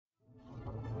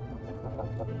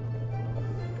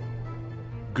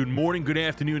Good morning, good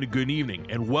afternoon, and good evening,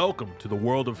 and welcome to the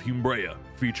world of Humbrea,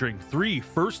 featuring 3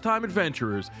 first-time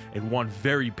adventurers and 1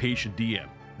 very patient DM.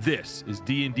 This is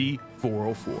D&D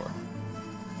 404. All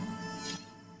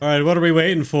right, what are we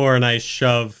waiting for? And I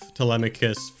shove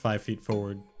Telemachus 5 feet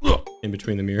forward in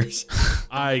between the mirrors.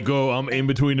 I'm in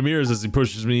between the mirrors as he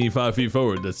pushes me 5 feet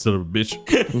forward. That son of a bitch.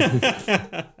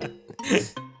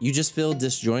 You just feel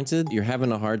disjointed. You're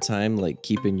having a hard time like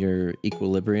keeping your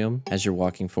equilibrium as you're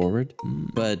walking forward,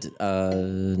 but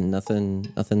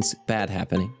nothing's bad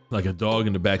happening. Like a dog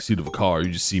in the backseat of a car,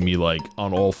 you just see me like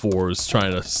on all fours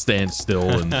trying to stand still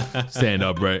and stand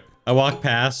upright. I walk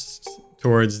past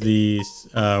towards the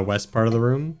west part of the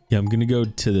room. Yeah, I'm gonna go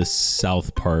to the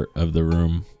south part of the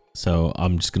room. So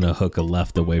I'm just gonna hook a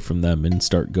left away from them and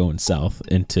start going south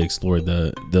and to explore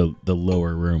the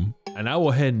lower room. And I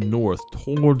will head north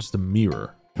towards the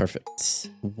mirror. Perfect.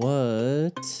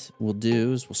 What we'll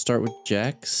do is we'll start with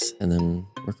Jax and then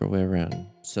work our way around.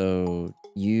 So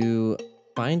you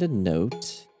find a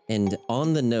note, and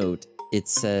on the note it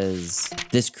says,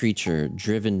 "This creature,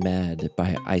 driven mad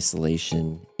by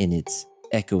isolation in its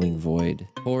echoing void,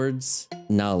 hoards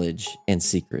knowledge and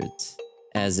secrets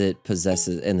as it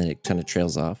possesses," and then it kind of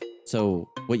trails off. So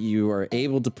what you are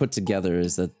able to put together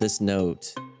is that this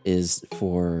note is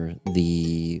for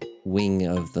the wing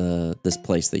of this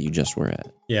place that you just were at.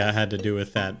 Yeah, it had to do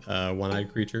with that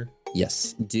one-eyed creature.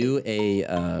 Yes. Do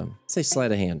a say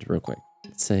sleight of hand real quick.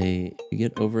 Say you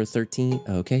get over a 13.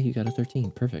 Okay, you got a 13.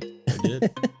 Perfect. I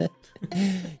did.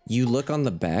 You look on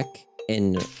the back,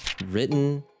 and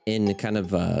written in kind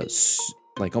of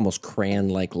like almost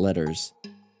crayon-like letters,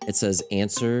 it says,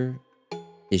 "Answer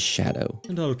is shadow."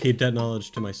 And I'll keep that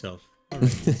knowledge to myself. All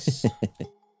right.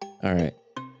 All right.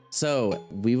 So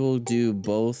we will do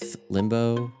both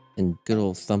Limbo and good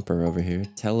old Thumper over here.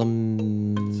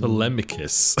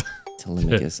 Telemachus.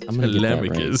 Telemachus. I'm going to get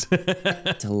Telemachus. that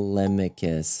right.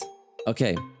 Telemachus.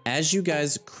 Okay. As you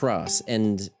guys cross,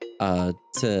 and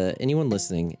to anyone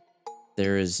listening,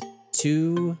 there is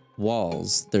 2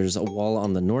 walls. There's a wall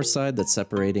on the north side that's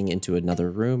separating into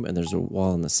another room, and there's a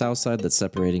wall on the south side that's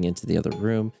separating into the other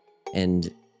room.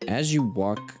 And as you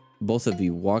walk, both of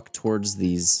you walk towards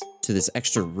to this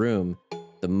extra room.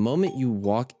 The moment you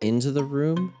walk into the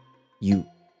room, you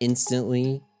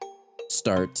instantly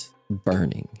start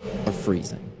burning or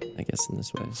freezing, I guess, in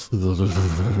this way.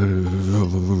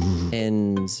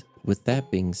 And with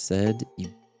that being said,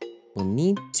 you will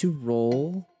need to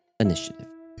roll initiative.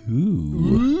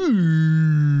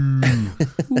 Ooh.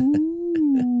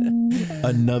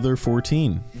 Another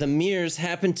 14. The mirrors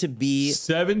happen to be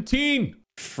 17.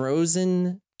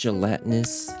 frozen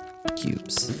gelatinous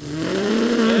cubes.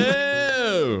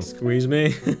 Ew. Squeeze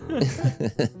me.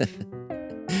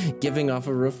 Giving off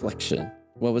a reflection.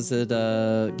 What was it?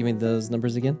 Give me those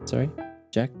numbers again. Sorry.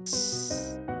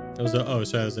 Jax. That was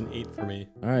that was an 8 for me.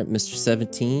 All right, Mr.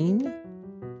 17.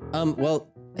 Well,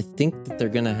 I think that they're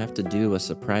gonna have to do a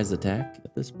surprise attack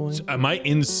at this point. So am I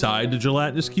inside the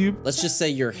gelatinous cube? Let's just say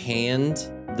your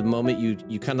hand, the moment you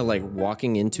kind of like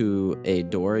walking into a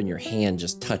door and your hand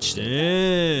just touched it.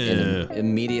 Yeah. And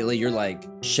immediately you're like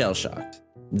shell shocked.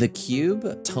 The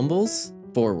cube tumbles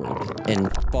forward and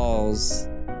falls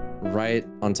right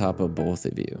on top of both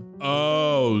of you.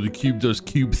 Oh, the cube does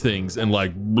cube things and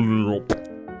like.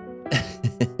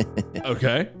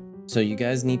 Okay. So you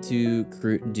guys need to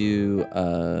do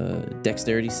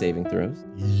dexterity saving throws.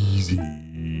 Easy.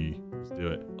 Let's do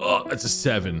it. Oh, that's a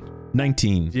 7.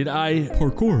 19. Did I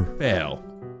Parkour. fail?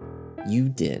 You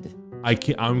did.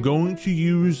 I'm going to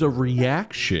use a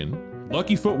reaction.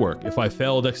 Lucky footwork. If I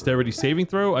fail a dexterity saving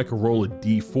throw, I could roll a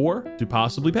d4 to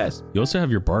possibly pass. You also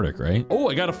have your Bardic, right? Oh,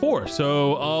 I got a 4,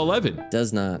 so 11.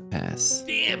 Does not pass.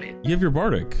 Damn it. You have your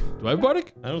Bardic. Do I have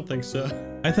Bardic? I don't think so.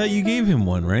 I thought you gave him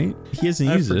one, right? He hasn't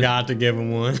I used it. forgot to give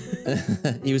him one.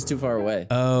 He was too far away.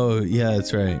 Oh, yeah,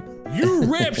 that's right.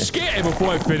 You rip scat. And before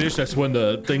I finish, that's when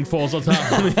the thing falls on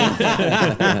top of me.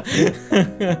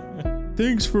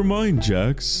 Thanks for mine,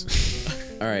 Jax.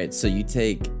 All right, so you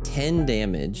take 10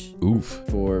 damage Oof.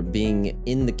 for being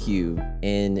in the cube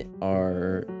and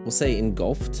are, we'll say,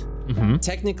 engulfed. Mm-hmm.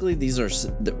 Technically,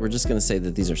 we're just going to say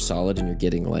that these are solid and you're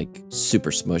getting like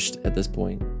super smushed at this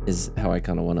point is how I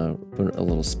kind of want to put a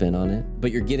little spin on it.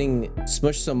 But you're getting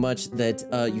smushed so much that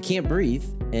you can't breathe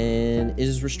and it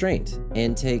is restrained,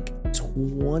 and take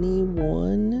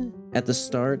 21 at the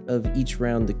start of each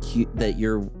round that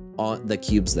you're on the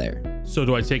cubes there. So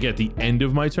do I take it at the end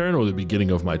of my turn or the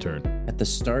beginning of my turn? At the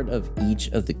start of each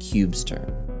of the cubes'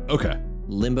 turn. Okay.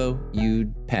 Limbo,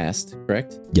 you passed,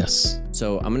 correct? Yes.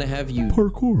 So I'm gonna have you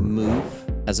Parkour. move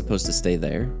as opposed to stay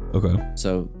there. Okay.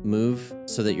 So move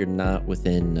so that you're not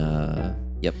within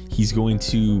Yep. He's going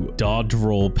to dodge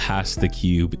roll past the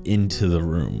cube into the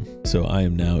room. So I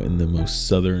am now in the most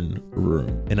southern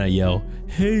room. And I yell,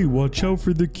 "Hey, watch out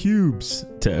for the cubes,"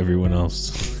 to everyone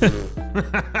else.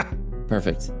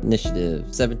 Perfect. Initiative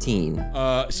 17.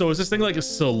 So is this thing like a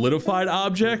solidified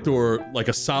object or like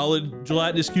a solid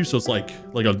gelatinous cube? So it's like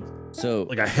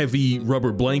a heavy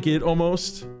rubber blanket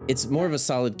almost? It's more of a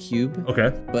solid cube.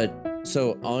 Okay. But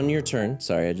so on your turn,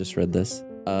 sorry, I just read this.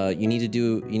 You need to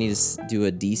do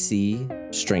a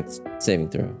DC strength saving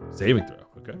throw. Saving throw.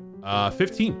 Okay.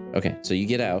 15. Okay, so you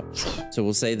get out. So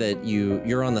we'll say that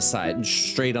you're on the side,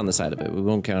 straight on the side of it. We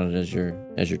won't count it as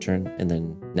your turn, and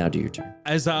then now do your turn.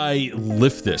 As I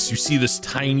lift this, you see this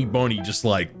tiny bunny just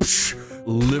like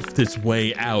lift its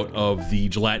way out of the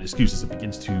gelatinous cube as it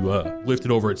begins to lift it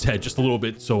over its head just a little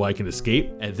bit so I can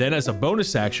escape. And then as a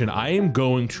bonus action, I am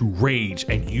going to rage,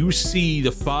 and you see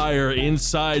the fire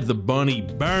inside the bunny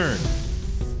burn.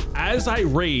 As I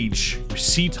rage, you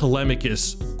see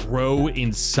Telemachus grow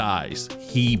in size.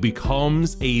 He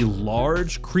becomes a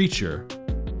large creature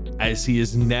as he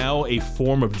is now a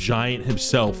form of giant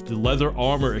himself. The leather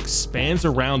armor expands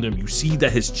around him. You see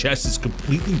that his chest is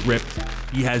completely ripped.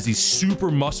 He has these super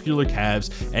muscular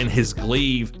calves, and his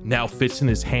glaive now fits in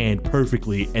his hand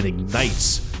perfectly and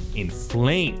ignites in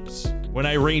flames. When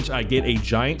I range, I get a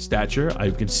giant stature.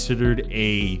 I've considered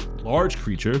a large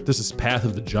creature. This is Path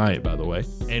of the Giant, by the way.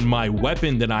 And my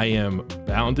weapon that I am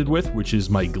bounded with, which is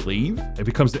my glaive, it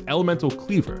becomes the Elemental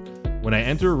Cleaver. When I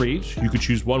enter a rage, you can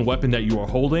choose one weapon that you are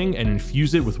holding and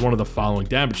infuse it with one of the following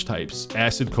damage types: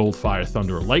 acid, cold, fire,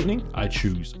 thunder, or lightning. I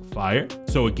choose fire.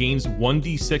 So it gains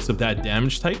 1d6 of that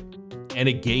damage type, and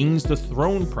it gains the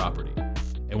thrown property.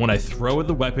 And when I throw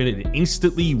the weapon, it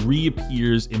instantly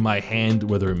reappears in my hand,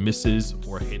 whether it misses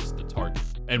or hits the target.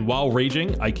 And while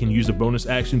raging, I can use a bonus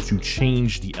action to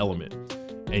change the element.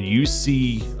 And you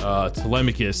see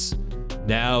Telemachus,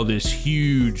 now this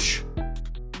huge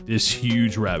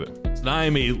rabbit. So now I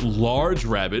am a large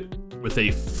rabbit with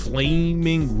a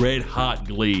flaming red hot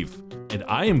glaive. And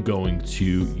I am going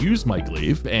to use my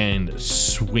glaive and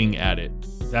swing at it.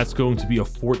 That's going to be a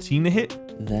 14 to hit.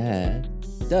 That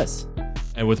does.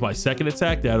 And with my second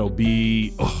attack, that'll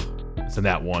be, it's a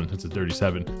nat 1. It's a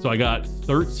 37. So I got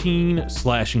 13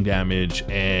 slashing damage,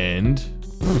 and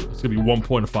it's going to be 1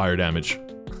 point of fire damage.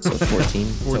 So 14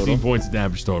 14 points of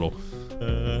damage total.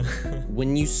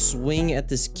 When you swing at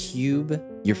this cube,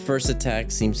 your first attack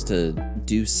seems to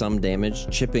do some damage,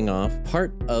 chipping off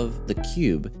part of the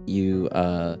cube. You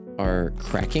are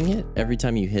cracking it every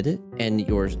time you hit it, and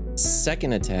your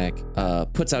second attack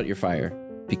puts out your fire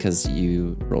because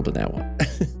you rolled a nat 1,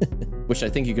 which I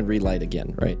think you can relight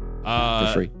again, right?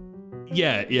 For free.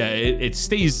 Yeah, it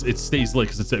stays lit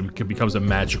because it becomes a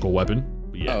magical weapon.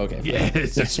 Yeah. Oh, okay. Yeah,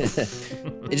 it's just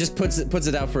it just puts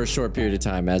it out for a short period of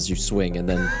time as you swing, and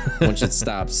then once it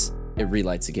stops, it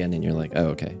relights again, and you're like, oh,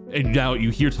 okay. And now you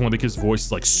hear Telemachus'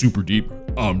 voice like super deep.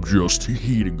 I'm just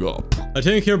heating up. I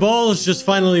think your ball is just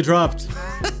finally dropped.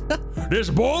 This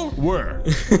ball? Where?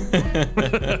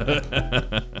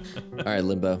 All right,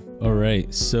 Limbo. All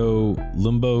right, so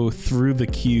Limbo through the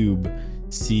cube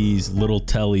sees little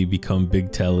Telly become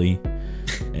Big Telly.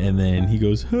 And then he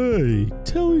goes, "Hey,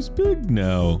 Telly's big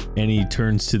now." And he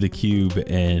turns to the cube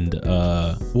and,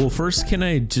 well, first, can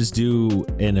I just do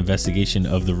an investigation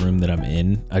of the room that I'm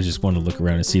in? I just want to look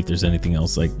around and see if there's anything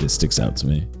else like that sticks out to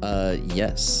me.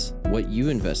 Yes. What you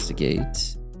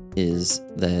investigate is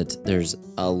that there's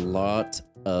a lot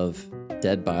of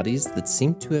dead bodies that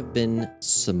seem to have been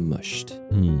smushed.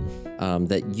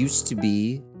 That used to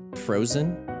be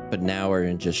frozen, but now are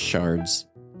in just shards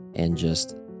and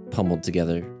just pummeled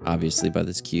together, obviously, by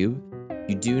this cube.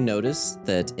 You do notice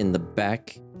that in the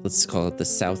back, let's call it the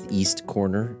southeast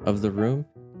corner of the room,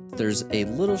 there's a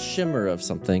little shimmer of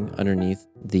something underneath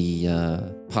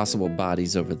the possible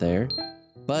bodies over there.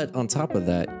 But on top of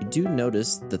that, you do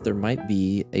notice that there might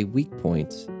be a weak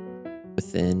point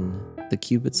within the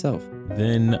cube itself.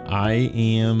 Then I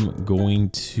am going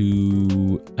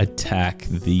to attack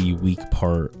the weak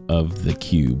part of the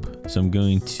cube. So I'm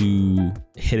going to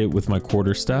hit it with my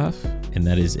quarterstaff, and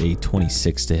that is a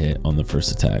 26 to hit on the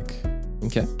first attack.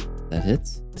 Okay, that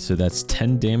hits. So that's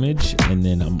 10 damage, and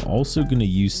then I'm also going to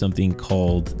use something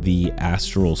called the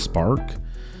Astral Spark.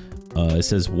 It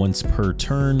says once per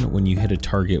turn, when you hit a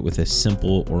target with a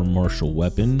simple or martial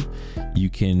weapon, you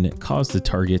can cause the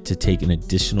target to take an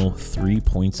additional 3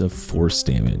 points of force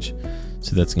damage.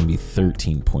 So that's going to be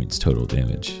 13 points total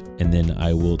damage. And then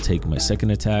I will take my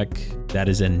second attack. That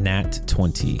is a nat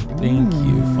 20. Thank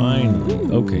you.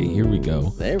 Finally. Okay, here we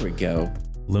go. There we go.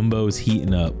 Limbo's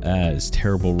heating up as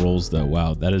terrible rolls though.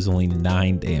 Wow, that is only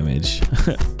 9 damage.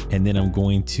 And then I'm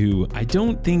going to,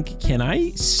 can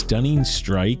I stunning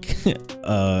strike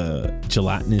a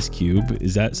gelatinous cube?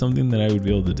 Is that something that I would be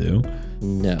able to do?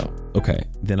 No. Okay,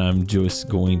 then I'm just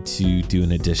going to do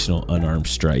an additional unarmed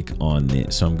strike on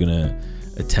it. So I'm going to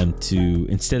attempt to,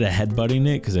 instead of headbutting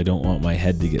it, because I don't want my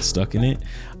head to get stuck in it,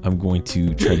 I'm going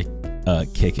to try to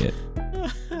kick it.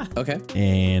 Okay.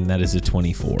 And that is a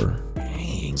 24.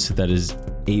 Dang. So that is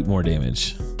 8 more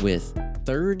damage. With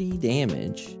 30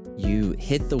 damage, you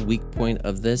hit the weak point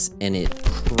of this and it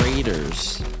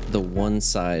craters the one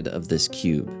side of this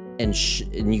cube. And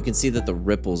you can see that the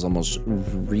ripples almost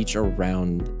reach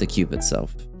around the cube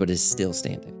itself, but is still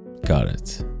standing. Got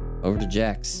it. Over to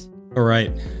Jax. All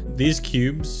right. These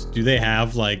cubes, do they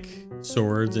have like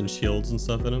swords and shields and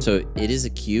stuff in them? So it is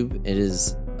a cube. It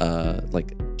is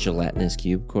like gelatinous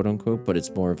cube, quote unquote, but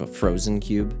it's more of a frozen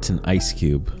cube. It's an ice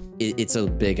cube. It's a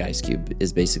big ice cube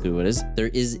is basically what it is. There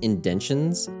is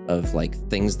indentions of like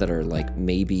things that are like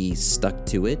maybe stuck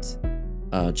to it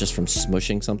just from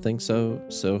smushing something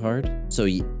so hard. So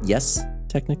yes,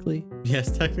 technically.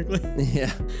 Yes, technically.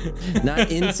 Yeah.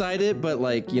 Not inside it, but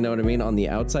like, you know what I mean? On the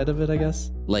outside of it, I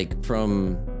guess. Like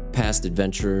from past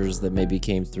adventures that maybe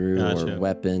came through, Gotcha. or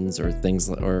weapons or things,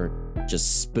 or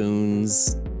just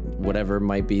spoons, whatever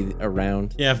might be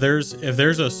around. Yeah, if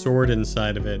there's a sword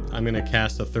inside of it, I'm gonna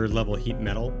cast a 3rd level heat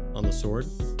metal on the sword.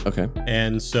 Okay.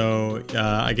 And so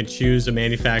I can choose a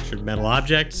manufactured metal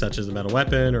object, such as a metal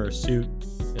weapon or a suit,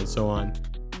 and so on,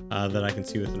 that I can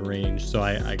see within range. So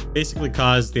I basically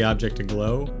cause the object to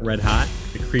glow red hot.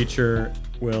 The creature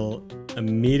will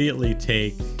immediately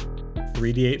take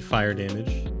 3d8 fire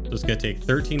damage. So it's gonna take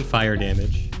 13 fire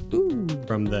damage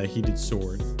from the heated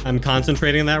sword. I'm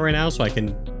concentrating on that right now, so I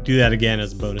can do that again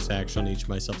as a bonus action on each of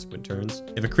my subsequent turns.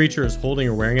 If a creature is holding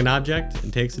or wearing an object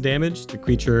and takes the damage, the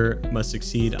creature must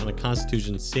succeed on a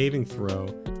Constitution saving throw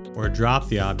or drop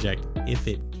the object if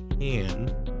it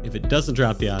can. If it doesn't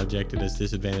drop the object, it has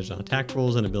disadvantage on attack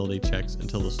rolls and ability checks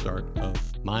until the start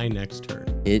of my next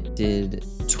turn. It did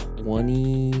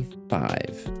 25.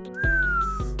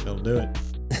 That'll do it.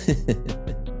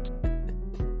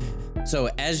 So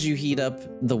as you heat up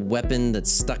the weapon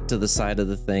that's stuck to the side of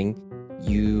the thing,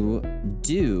 you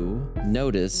do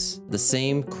notice the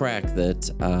same crack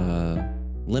that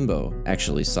Limbo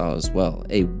actually saw as well.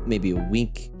 Maybe a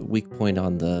weak point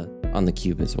on the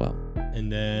cube as well.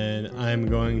 And then I'm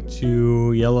going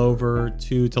to yell over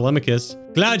to Telemachus.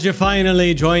 Glad you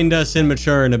finally joined us in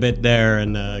maturing a bit there,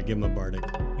 and give him a bardic.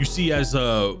 You see, as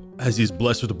he's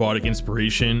blessed with the bardic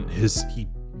inspiration, he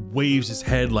waves his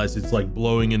head as it's like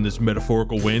blowing in this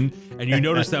metaphorical wind, and you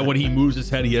notice that when he moves his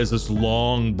head, he has this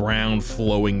long brown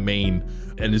flowing mane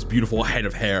and this beautiful head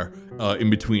of hair in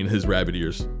between his rabbit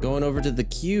ears. Going over to the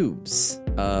cubes,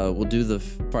 we'll do the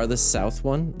farthest south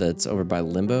one that's over by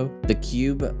Limbo. The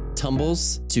cube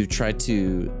tumbles to try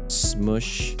to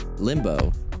smush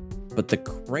Limbo, but the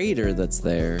crater that's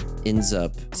there ends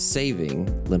up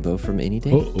saving Limbo from any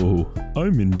danger. Uh-oh,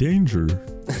 I'm in danger.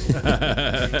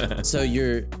 So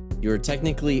you're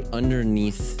technically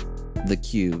underneath the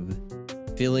cube,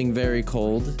 feeling very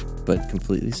cold, but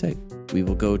completely safe. We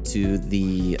will go to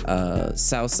the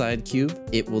south side cube.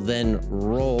 It will then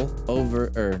roll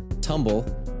over, or tumble,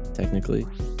 technically,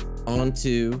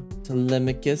 onto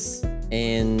Telemachus.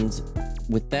 And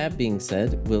with that being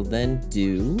said, we'll then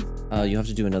do, you have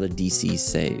to do another DC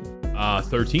save.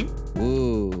 13.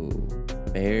 Ooh,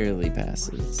 barely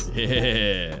passes.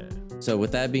 Yeah. So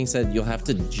with that being said, you'll have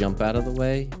to jump out of the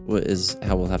way, what is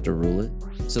how we'll have to rule it.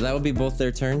 So that would be both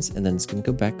their turns, and then it's gonna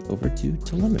go back over to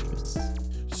Telemachus.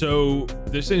 So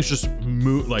this thing's just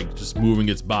moving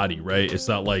its body, right? It's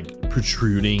not like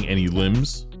protruding any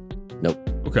limbs. Nope.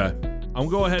 Okay. I'm gonna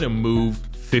go ahead and move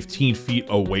 15 feet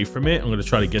away from it. I'm gonna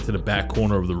try to get to the back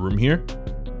corner of the room here.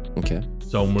 Okay.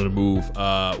 So I'm gonna move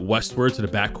westward to the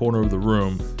back corner of the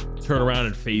room, turn around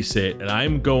and face it, and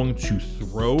I'm going to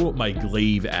throw my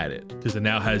glaive at it because it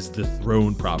now has the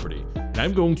thrown property. And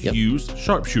I'm going to use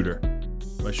sharpshooter,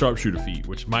 my sharpshooter feat,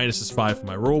 which minuses 5 for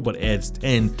my roll, but adds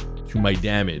 10 to my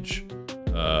damage.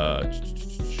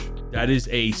 That is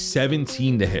a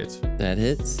 17 to hit. That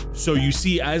hits. So you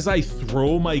see, as I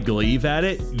throw my glaive at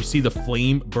it, you see the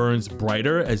flame burns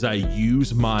brighter as I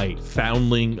use my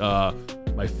foundling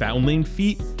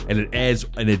feat, and it adds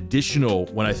an additional,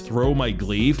 when I throw my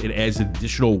glaive, it adds an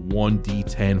additional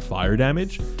 1d10 fire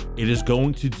damage. It is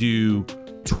going to do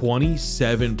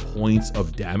 27 points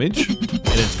of damage, and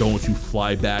it's going to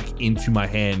fly back into my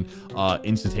hand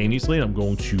instantaneously. And I'm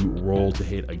going to roll to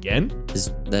hit again.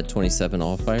 Is that 27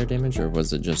 all fire damage, or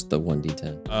was it just the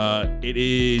 1d10? It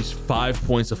is 5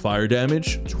 points of fire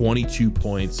damage, 22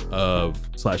 points of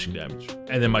slashing damage.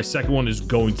 And then my second one is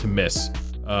going to miss,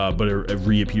 but it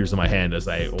reappears in my hand as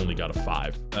I only got a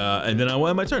 5. And then I will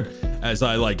end my turn as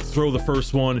I like throw the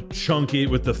first one, chunk it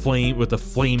with the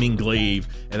flaming glaive,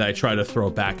 and I try to throw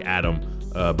it back at him,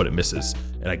 but it misses.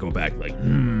 And I go back like,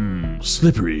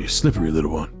 slippery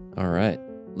little one. All right.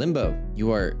 Limbo,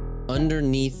 you are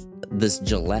underneath this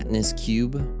gelatinous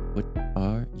cube. What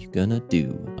are you gonna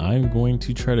do? I'm going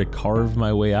to try to carve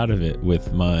my way out of it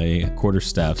with my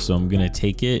quarterstaff. So I'm going to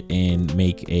take it and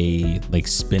make a like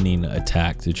spinning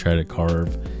attack to try to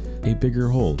carve a bigger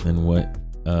hole than what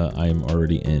I'm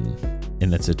already in.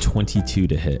 And that's a 22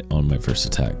 to hit on my first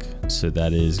attack. So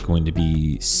that is going to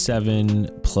be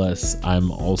 7 plus I'm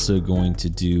also going to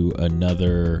do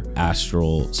another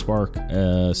astral spark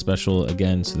special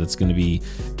again. So that's going to be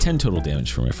 10 total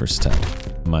damage for my first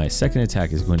attack. My second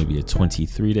attack is going to be a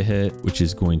 23 to hit, which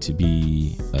is going to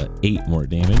be 8 more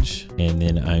damage. And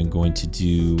then I'm going to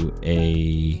do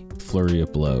a flurry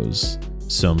of blows.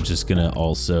 So I'm just going to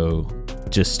also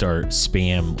just start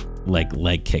spam like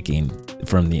leg kicking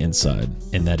from the inside,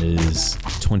 and that is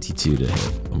 22 to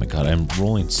hit. Oh my god, I'm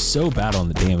rolling so bad on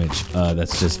the damage.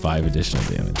 That's just 5 additional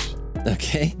damage.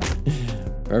 Okay.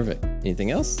 Perfect.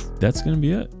 Anything else? That's gonna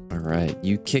be it. All right.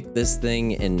 You kick this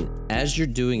thing, and as you're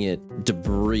doing it,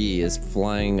 debris is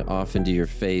flying off into your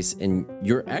face, and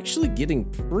you're actually getting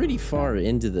pretty far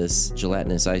into this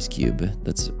gelatinous ice cube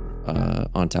that's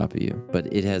on top of you.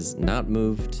 But it has not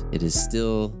moved. It is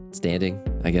still standing,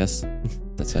 I guess.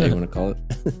 That's how you want to call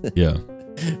it. Yeah.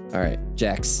 All right,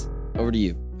 Jax, over to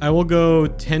you. I will go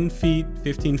 10 feet,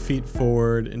 15 feet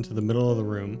forward into the middle of the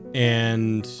room,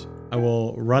 and I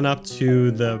will run up to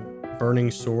the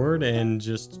burning sword and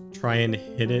just try and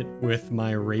hit it with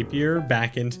my rapier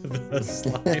back into the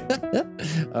slime.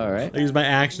 All right. I use my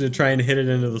action to try and hit it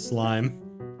into the slime.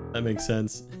 That makes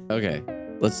sense. Okay.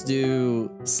 Let's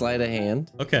do sleight of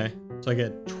hand. Okay. So I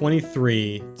get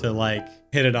 23 to like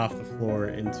hit it off the floor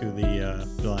into the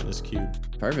gelatinous cube.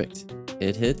 Perfect.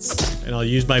 It hits. And I'll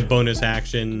use my bonus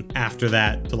action after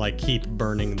that to like keep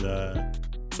burning the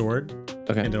sword.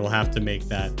 Okay. And it'll have to make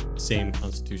that same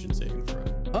Constitution saving throw.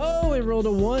 Oh, it rolled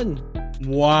a 1.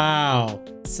 Wow.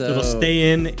 So It'll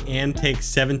stay in and take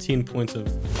 17 points of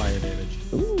fire damage.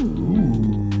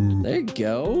 Ooh. There you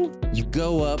go. You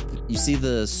go up, you see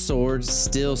the sword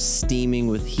still steaming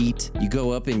with heat. You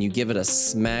go up and you give it a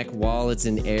smack while it's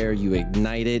in air. You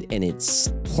ignite it and it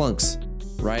plunks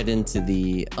right into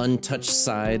the untouched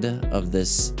side of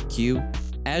this cube.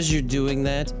 As you're doing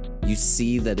that, you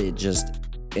see that it just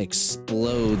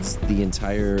explodes the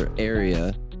entire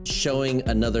area, showing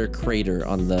another crater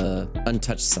on the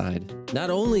untouched side. Not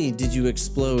only did you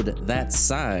explode that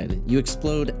side, you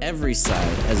explode every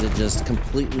side as it just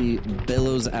completely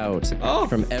billows out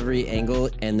from every angle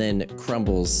and then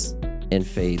crumbles and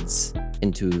fades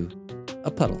into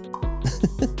a puddle.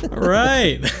 All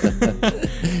right.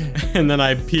 And then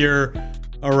I peer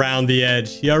around the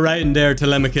edge. You're right in there,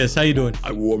 Telemachus. How you doing?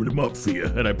 I warmed him up for you,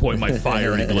 and I point my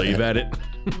fiery glaive at it.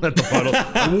 At the puddle.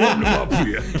 I warmed him up for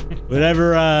you.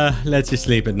 Whatever lets you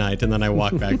sleep at night, and then I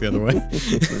walk back the other way.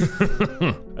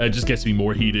 It just gets me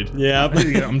more heated. Yep.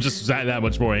 I'm just that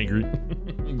much more angry.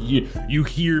 You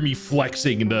hear me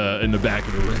flexing in the back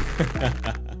of the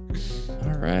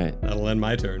room. All right. That'll end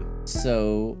my turn.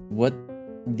 So what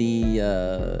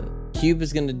the cube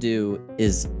is going to do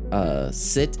is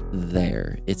sit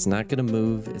there. It's not going to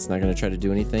move. It's not going to try to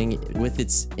do anything. With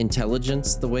its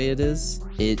intelligence the way it is,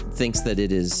 it thinks that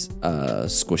it is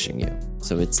squishing you.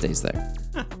 So it stays there.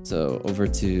 So over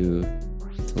to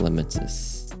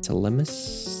Telemachus.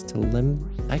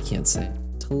 I can't say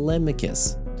it.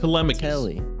 Telemachus.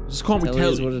 Telly. Just call me Telly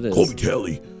Telly. is what it is. Call me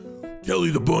Telly. Telly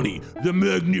the bunny, the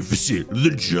magnificent,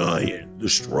 the giant, the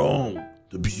strong,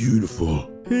 the beautiful.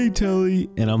 Hey, Telly.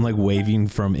 And I'm like waving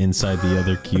from inside the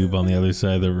other cube on the other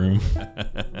side of the room.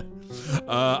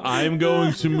 I'm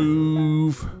going to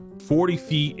move 40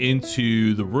 feet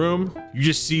into the room. You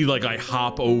just see like I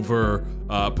hop over,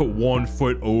 put 1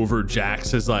 foot over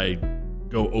Jax as I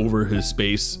go over his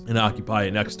space and occupy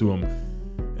it next to him.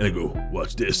 And I go,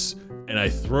 watch this. And I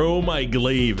throw my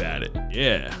glaive at it.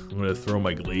 Yeah, I'm going to throw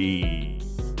my glaive.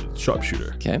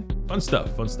 Sharpshooter. Okay. Fun stuff.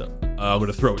 I'm going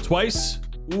to throw it twice.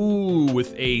 Ooh,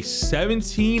 with a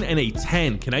 17 and a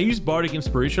 10. Can I use Bardic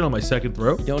Inspiration on my second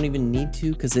throw? You don't even need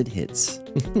to because it hits.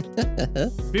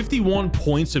 51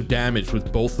 points of damage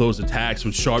with both those attacks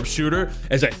with Sharpshooter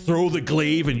as I throw the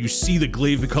glaive, and you see the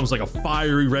glaive becomes like a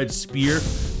fiery red spear,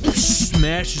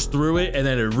 smashes through it, and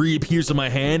then it reappears in my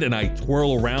hand, and I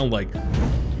twirl around like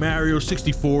Mario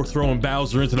 64 throwing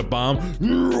Bowser into the bomb,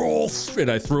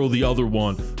 and I throw the other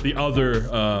one,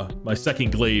 my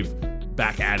second glaive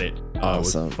back at it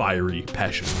Awesome. with fiery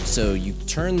passion. So you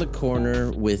turn the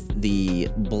corner with the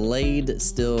blade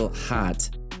still hot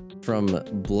from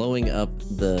blowing up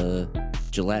the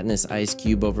gelatinous ice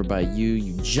cube over by you.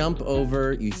 You jump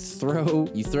over, you throw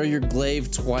your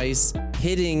glaive twice,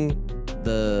 hitting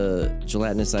the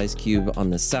gelatinous ice cube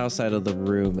on the south side of the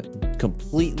room,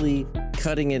 completely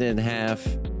cutting it in half,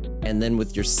 and then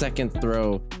with your second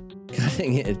throw,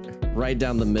 cutting it right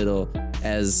down the middle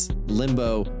as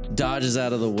Limbo dodges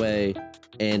out of the way,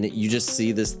 and you just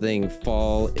see this thing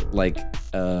fall like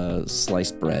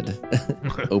sliced bread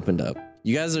opened up.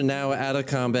 You guys are now out of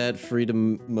combat, free to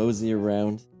mosey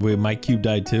around. Wait, my cube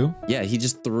died too? Yeah, he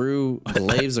just threw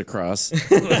glaives across.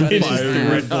 Fiery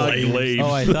red glaive.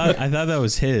 Oh, I thought that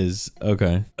was his.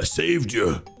 Okay. I saved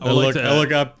you. I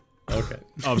look up. Okay.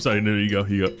 Oh, I'm sorry. No, you go.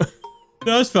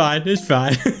 No, it's fine. It's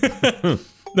fine.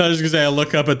 No, I was just gonna say I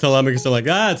look up at Telemachus. I'm like,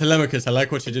 Telemachus, I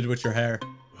like what you did with your hair.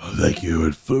 Oh, thank you.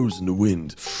 It flows in the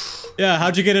wind. Yeah,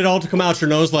 how'd you get it all to come out your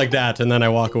nose like that? And then I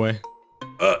walk away.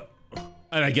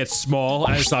 And I get small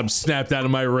as I'm snapped out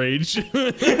of my rage.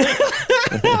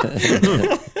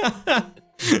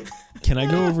 Can I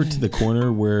go over to the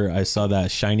corner where I saw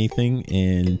that shiny thing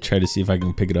and try to see if I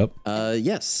can pick it up?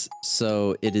 Yes.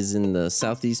 So it is in the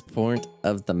southeast point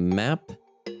of the map,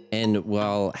 and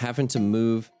while having to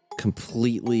move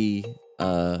completely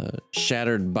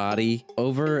shattered body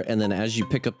over, and then as you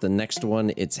pick up the next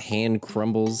one, its hand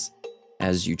crumbles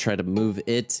as you try to move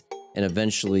it, and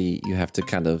eventually you have to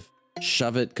kind of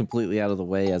shove it completely out of the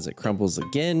way as it crumbles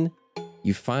again.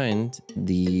 You find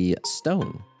the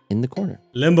stone in the corner.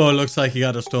 Limbo looks like you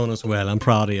got a stone as well. I'm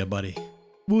proud of you, buddy.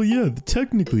 Well, yeah,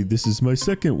 technically this is my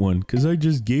second one because I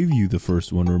just gave you the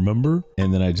first one, remember?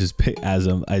 And then I just pick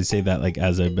I say that like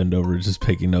as I bend over, just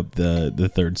picking up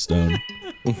the third stone.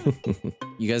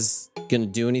 You guys gonna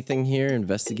do anything here?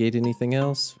 Investigate anything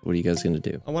else? What are you guys gonna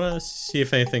do? I want to see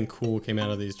if anything cool came out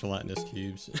of these gelatinous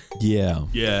cubes. Yeah.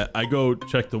 Yeah, I go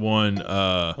check the one.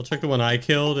 I'll check the one I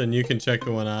killed, and you can check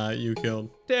the one you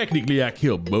killed. Technically, I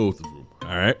killed both of them.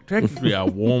 All right. Technically, I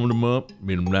warmed them up,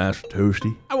 made them nice and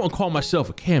toasty. I won't call myself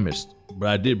a chemist, but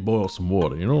I did boil some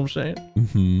water. You know what I'm saying?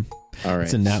 Mm-hmm. All right.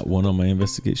 It's a nat 1 on my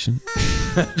investigation.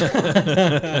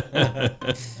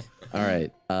 All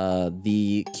right.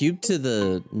 The cube to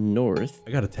the north.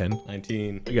 I got a 10.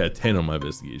 19. I got a 10 on my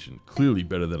investigation. Clearly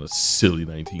better than a silly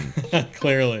 19.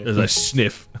 Clearly. As I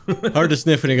sniff. Hard to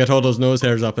sniff when you got all those nose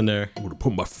hairs up in there. I would have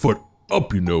put my foot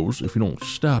up your nose if you don't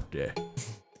stop there.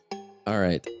 All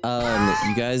right.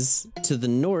 You guys to the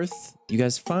north, you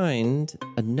guys find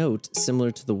a note similar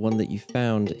to the one that you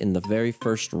found in the very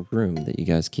first room that you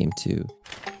guys came to.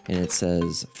 And it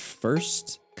says,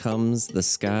 "First comes the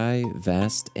sky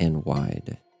vast and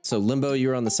wide." So Limbo,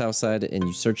 you're on the south side and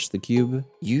you search the cube.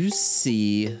 You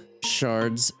see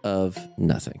shards of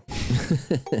nothing.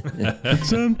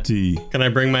 It's empty. Can I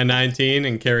bring my 19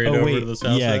 and carry it over to the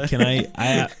south yeah, side?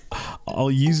 can I'll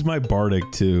use my bardic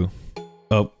too.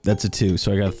 Oh, that's a 2,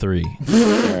 so I got 3. All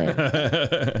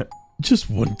right. Just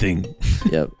one thing.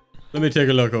 Yep. Let me take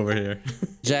a look over here.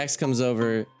 Jax comes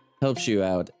over, helps you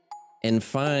out, and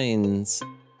finds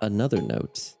another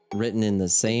note written in the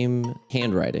same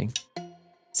handwriting. It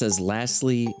says,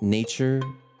 "Lastly, nature,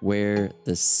 where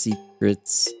the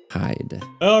secrets hide."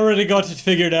 I already got it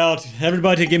figured out.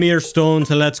 Everybody give me your stones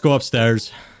and let's go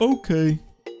upstairs. Okay.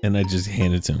 And I just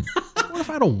hand it to him. What if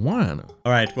I don't wanna?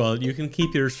 All right, well, you can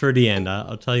keep yours for the end.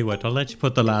 I'll tell you what, I'll let you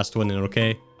put the last one in,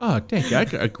 okay? Oh, thank you.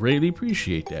 I greatly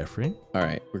appreciate that, friend. All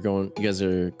right, you guys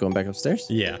are going back upstairs?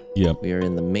 Yeah. Yep. We are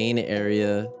in the main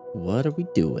area. What are we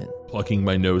doing? Plucking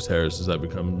my nose hairs as I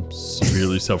become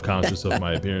severely self-conscious of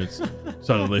my appearance.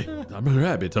 Suddenly, I'm a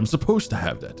rabbit. I'm supposed to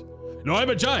have that. No,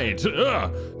 I'm a giant.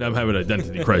 Ugh. Now I'm having an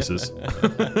identity crisis. All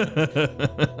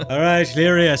right,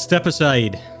 Lyria, step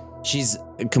aside. She's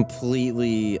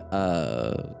completely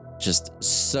just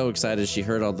so excited. She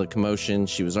heard all the commotion.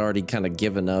 She was already kind of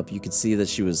giving up. You could see that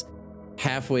she was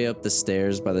halfway up the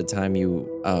stairs by the time you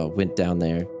went down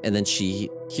there. And then she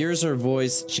hears her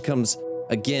voice. She comes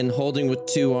again, holding with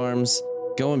 2 arms,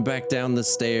 going back down the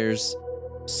stairs.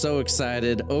 So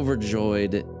excited,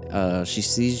 overjoyed. She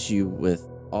sees you with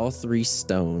all 3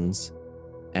 stones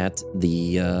at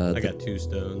the I got 2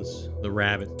 stones. The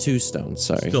rabbit 2 stones.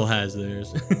 Sorry. still has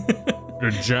theirs.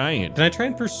 They're giant. Can I try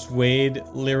and persuade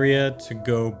Lyria to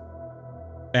go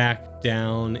back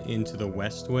down into the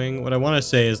west wing? What I want to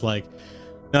say is like,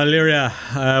 now Lyria,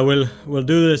 we'll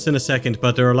do this in a second,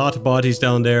 but there are a lot of bodies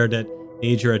down there that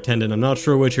need your attendant. I'm not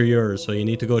sure which are yours, so you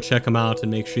need to go check them out and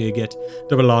make sure you get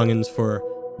the belongings for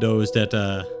those that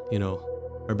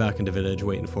are back in the village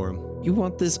waiting for them. You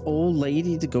want this old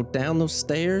lady to go down those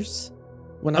stairs?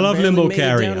 When I love barely limbo made it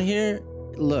carrier. down here?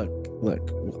 Look.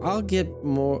 I'll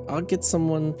get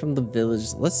someone from the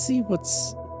village. Let's see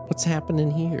what's happening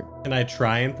here. Can I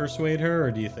try and persuade her,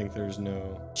 or do you think there's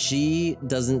no... She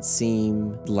doesn't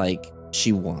seem like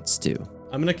she wants to.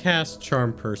 I'm gonna cast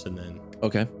Charm Person then.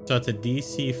 Okay. So it's a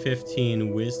DC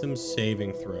 15 Wisdom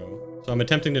saving throw. So I'm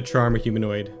attempting to charm a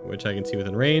humanoid, which I can see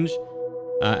within range.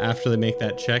 After they make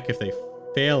that check, if they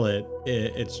fail it,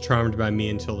 it's charmed by me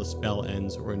until the spell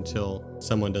ends or until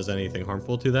someone does anything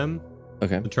harmful to them.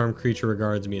 Okay. The charmed creature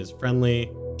regards me as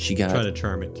friendly. She Try got to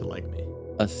charm it to like me.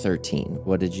 a 13.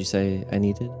 What did you say I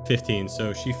needed? 15,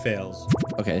 so she fails.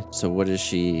 Okay. So what is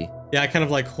she? Yeah, I kind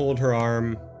of like hold her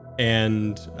arm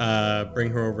and bring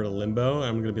her over to Limbo.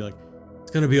 I'm gonna be like,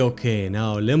 it's gonna be okay.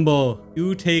 Now, Limbo,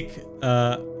 you take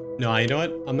no, you know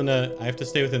what? I have to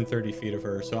stay within 30 feet of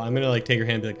her. So I'm gonna like take her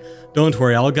hand and be like, don't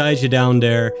worry, I'll guide you down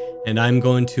there, and I'm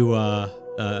going to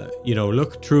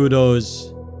look through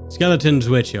those skeletons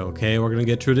with you, okay? We're gonna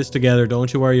get through this together.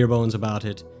 Don't you worry your bones about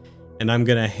it. And I'm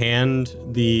gonna hand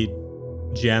the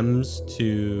gems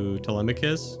to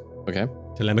Telemachus. Okay.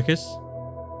 Telemachus?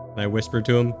 And I whisper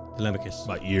to him, Telemachus.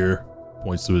 My ear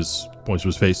points to his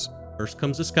face. First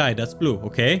comes the sky, that's blue,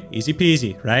 okay? Easy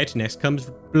peasy, right? Next comes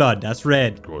blood, that's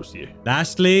red. Of course, yeah.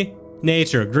 Lastly,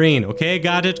 nature, green, okay?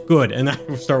 Got it? Good. And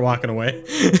I start walking away.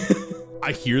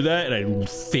 I hear that and I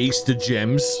face the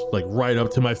gems like right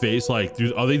up to my face. Like,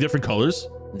 dude, are they different colors?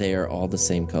 They are all the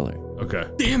same color. Okay.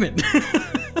 Damn it.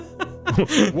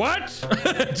 What?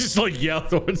 Just like yell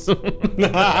towards them.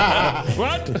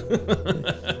 What?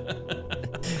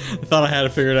 I thought I had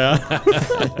it figured out.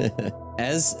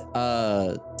 As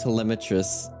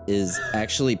Telemetris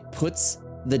actually puts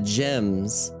the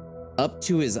gems up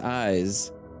to his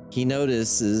eyes, he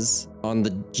notices on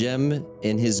the gem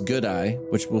in his good eye,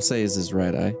 which we'll say is his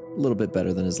right eye, a little bit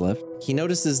better than his left, he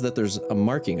notices that there's a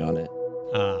marking on it.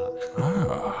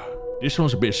 This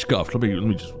one's a bit scuffed. Let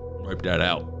me just wipe that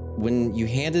out. When you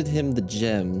handed him the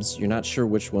gems, you're not sure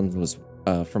which one was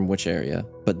from which area,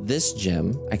 but this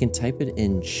gem, I can type it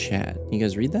in chat. Can you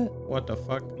guys read that? What the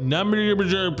fuck? Number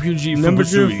PG Number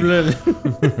two.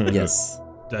 Yes,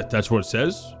 That's what it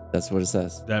says? that's what it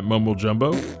says. That mumble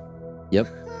jumbo? Yep.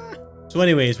 So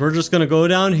anyways, we're just going to go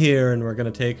down here and we're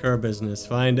going to take her business.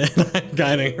 Find it. I'm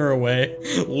guiding her away,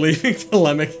 leaving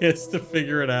Telemachus to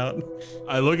figure it out.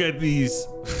 I look at these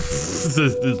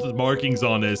the markings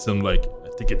on this and I'm like, I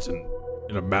think it's an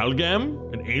amalgam?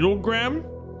 An analgram?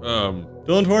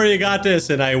 Don't worry, you got this.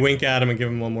 And I wink at him and give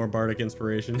him one more bardic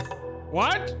inspiration.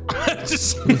 What?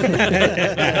 Just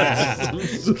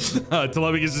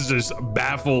Telemachus is just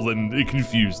baffled and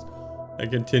confused. I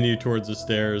continue towards the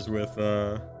stairs with,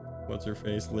 what's her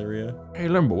face, Lyria. Hey,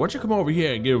 Limbo, why don't you come over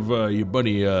here and give your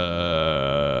buddy a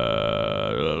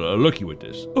looky with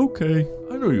this? Okay.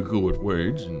 I know you're good with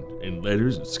words and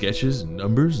letters and sketches and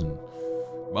numbers and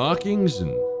markings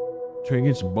and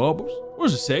trinkets and baubles. What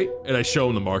does it say? And I show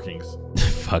him the markings.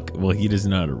 Fuck. Well, he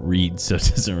doesn't know how to read, so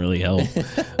it doesn't really help.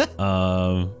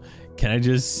 Can I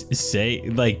just say,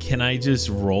 like, can I just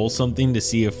roll something to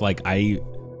see if, like, I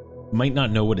might not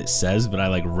know what it says, but I,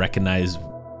 like, recognize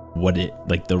what it,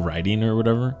 like, the writing or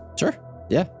whatever? Sure.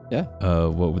 Yeah.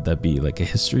 What would that be? Like a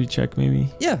history check, maybe?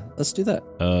 Yeah, let's do that.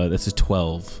 That's a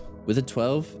 12. With a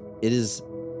 12, it is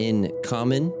in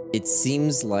common. It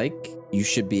seems like you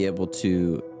should be able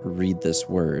to read this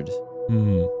word.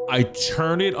 I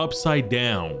turn it upside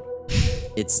down.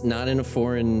 It's not in a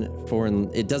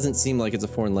foreign, it doesn't seem like it's a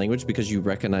foreign language because you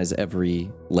recognize every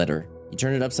letter. You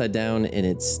turn it upside down and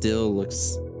it still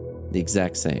looks the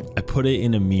exact same. I put it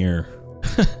in a mirror.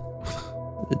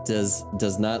 It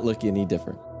does not look any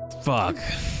different. Fuck.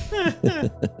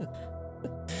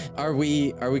 Are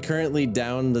we currently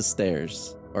down the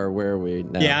stairs or where are we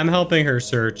now? Yeah, I'm helping her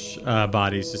search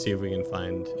bodies to see if we can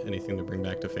find anything to bring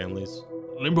back to families.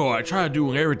 Limbo, I tried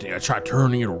doing everything. I tried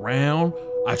turning it around.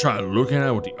 I tried looking at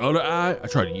it with the other eye. I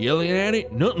tried yelling at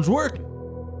it. Nothing's working.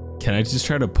 Can I just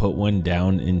try to put one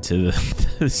down into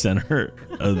the center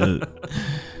of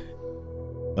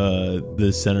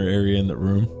the center area in the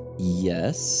room?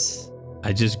 Yes.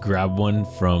 I just grab one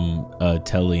from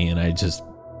Telly and I just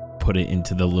put it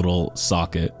into the little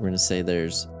socket. We're going to say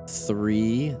there's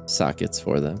 3 sockets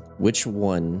for them. Which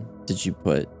one did you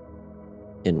put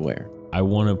in where? I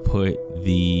want to put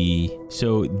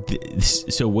so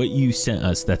what you sent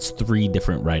us, that's 3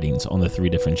 different writings on the 3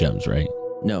 different gems, right?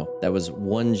 No, that was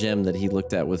one gem that he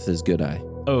looked at with his good eye.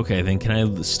 Okay, then can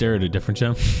I stare at a different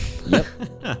gem? Yep.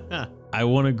 I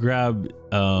want to grab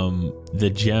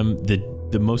the gem,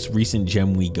 the most recent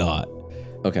gem we got.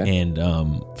 Okay. And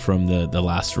from the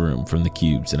last room, from the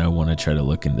cubes, and I want to try to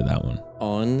look into that one.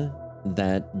 On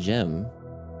that gem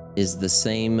is the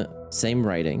same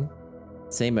writing,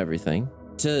 same everything.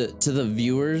 To the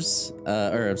viewers,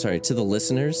 to the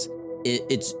listeners,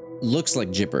 it looks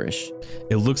like gibberish.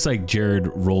 It looks like Jared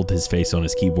rolled his face on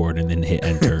his keyboard and then hit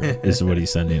enter. Is what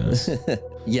he's sending us.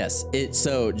 Yes.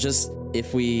 Just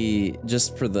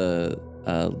for the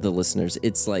listeners,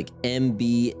 it's like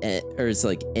MB or it's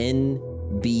like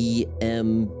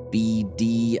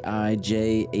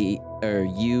NBMBDIJ or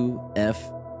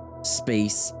UF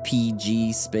space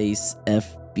PG space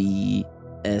FBSUI.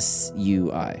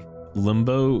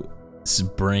 Limbo's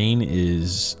brain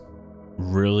is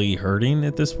really hurting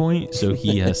at this point, so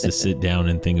he has to sit down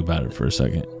and think about it for a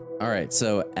second. All right,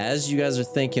 so as you guys are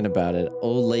thinking about it,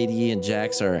 old lady and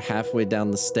Jax are halfway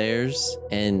down the stairs.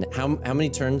 And how many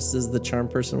turns does the charm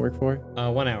person work for?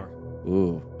 1 hour.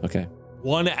 Ooh, okay.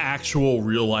 1 actual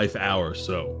real life hour,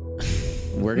 so.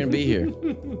 We're gonna be here.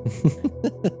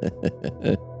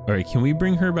 All right, can we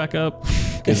bring her back up?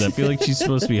 Because I feel like she's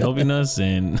supposed to be helping us,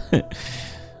 and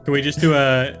Can we just do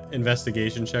a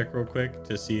investigation check real quick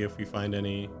to see if we find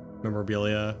any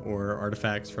memorabilia or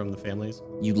artifacts from the families?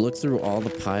 You look through all the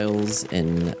piles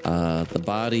and the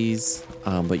bodies,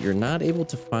 but you're not able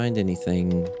to find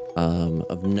anything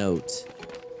of note.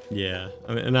 Yeah,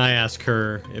 and I ask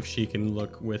her if she can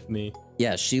look with me.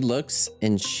 Yeah, she looks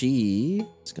and she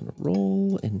is gonna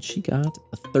roll, and she got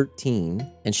a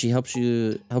 13, and she helps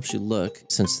you look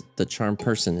since the charm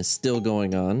person is still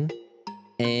going on,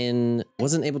 and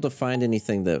wasn't able to find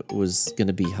anything that was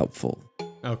gonna be helpful.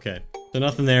 Okay, so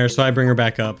nothing there. So I bring her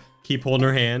back up, keep holding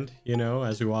her hand,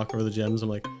 as we walk over the gems. I'm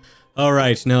like, all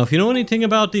right, now if you know anything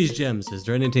about these gems, is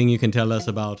there anything you can tell us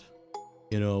about,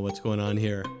 what's going on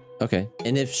here? Okay,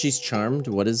 and if she's charmed,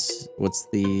 what's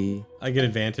the... I get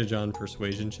advantage on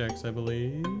persuasion checks, I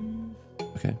believe.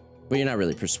 Okay, but you're not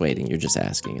really persuading, you're just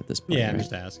asking at this point. Yeah, I'm right?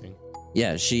 just asking.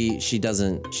 Yeah, she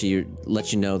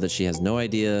lets you know that she has no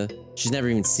idea. She's never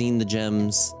even seen the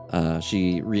gems.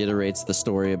 She reiterates the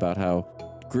story about how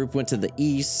group went to the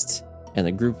east and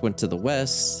the group went to the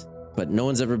west, but no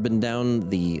one's ever been down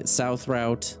the south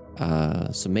route.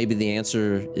 So maybe the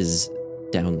answer is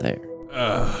down there.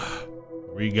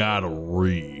 We gotta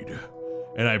read.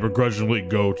 And I begrudgingly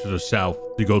go to the south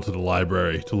to go to the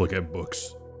library to look at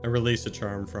books. I release a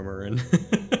charm from her and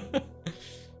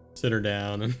sit her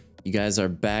down. And You guys are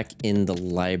back in the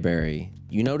library.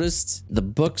 You noticed the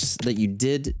books that you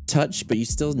did touch, but you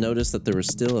still noticed that there were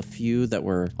still a few that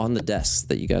were on the desks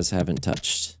that you guys haven't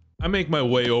touched. I make my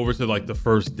way over to the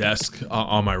first desk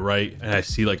on my right, and I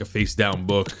see a face down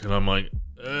book, and I'm like,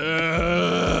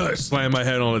 I slam my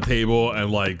head on the table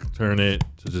and turn it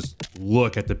to just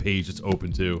look at the page it's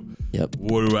open to. Yep.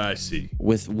 What do I see?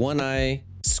 With one eye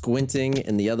squinting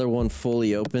and the other one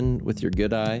fully open with your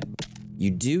good eye, you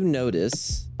do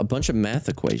notice a bunch of math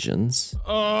equations.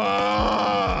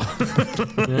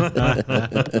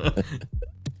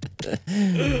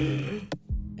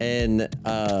 And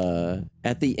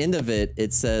at the end of it,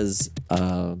 it says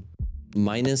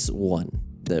 -1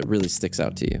 that really sticks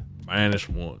out to you.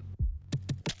 -1.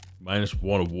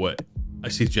 -1 of what? I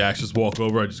see Jax just walk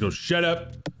over. I just go, shut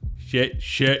up. Shit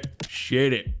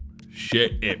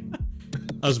it.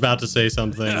 I was about to say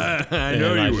something. I know and you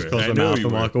I were. just close I my know mouth you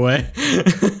and were. walk away.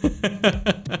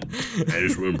 I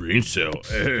just went brain cell.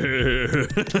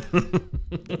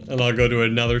 And I'll go to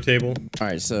another table. All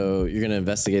right, so you're going to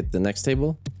investigate the next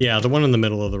table. Yeah, the one in the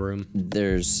middle of the room.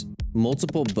 There's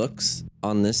multiple books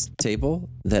on this table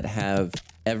that have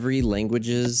every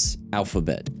language's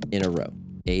alphabet in a row,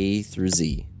 A through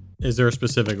Z. Is there a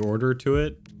specific order to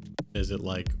it? Is it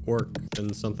like orc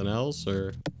and something else,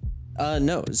 or?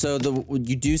 No. So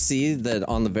you do see that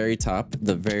on the very top,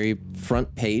 the very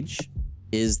front page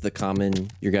is the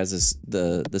common, your guys'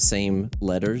 the same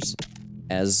letters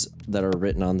as that are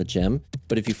written on the gem.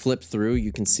 But if you flip through,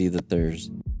 you can see that there's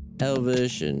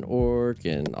Elvish and Orc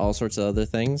and all sorts of other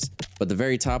things. But the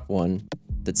very top one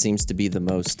that seems to be the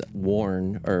most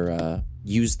worn or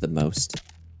used the most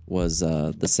was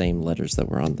the same letters that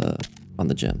were on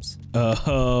the gems.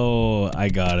 Oh, I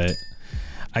got it.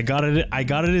 I got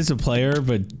it as a player,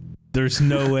 but there's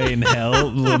no way in hell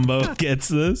Limbo gets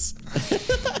this.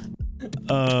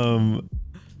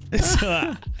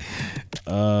 So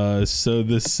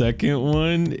the second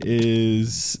one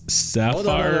is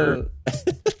sapphire.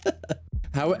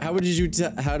 How would you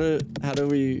how do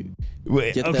we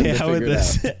Wait, get them okay, to how about figure it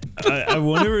this? I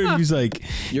wonder if he's like,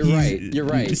 You're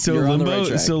right. So You're on the Limbo, right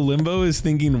track. so Limbo is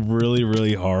thinking really,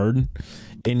 really hard,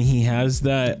 and he has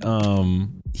that,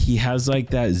 he has like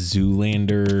that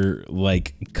Zoolander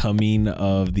like coming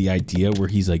of the idea where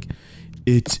he's like,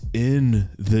 it's in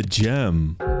the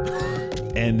gem,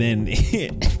 and then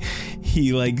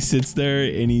he like sits there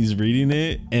and he's reading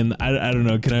it, and I don't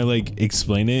know. Can I like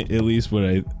explain it at least what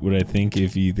I think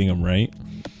if you think I'm right?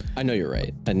 I know you're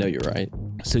right.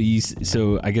 So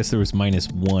I guess there was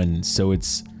 -1. So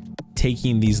it's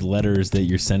taking these letters that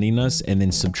you're sending us and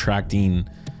then subtracting,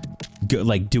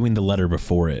 like doing the letter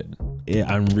before it.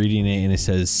 I'm reading it and it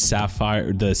says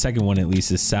sapphire. The second one at least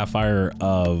is sapphire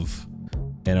of,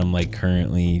 and I'm like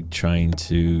currently trying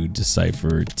to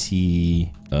decipher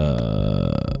T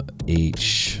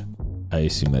H. I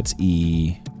assume that's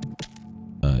E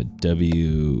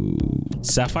W.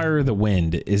 Sapphire of the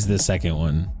Wind is the second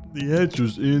one. The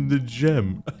answer's in the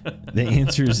gem. The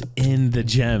answer's in the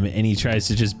gem, and he tries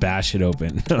to just bash it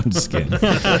open. No, I'm just kidding.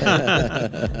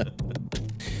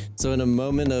 So in a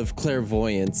moment of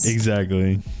clairvoyance,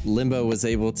 Exactly. Limbo was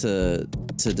able to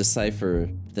decipher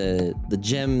the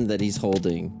gem that he's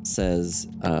holding says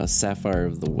Sapphire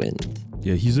of the Wind.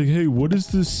 Yeah, he's like, hey, what does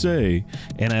this say?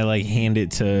 And I like hand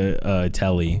it to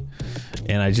Telly,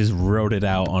 and I just wrote it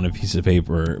out on a piece of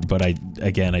paper. But I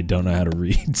don't know how to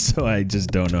read, so I just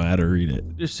don't know how to read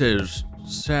it. This says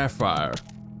sapphire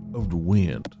of the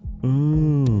wind.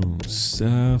 Oh,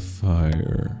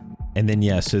 sapphire. And then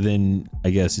so then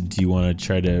I guess, do you want to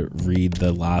try to read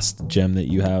the last gem that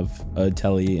you have,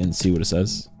 Telly, and see what it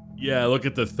says? Yeah, look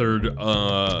at the third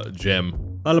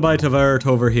gem. Malabite of Earth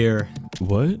over here.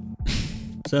 What?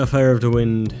 Sapphire of the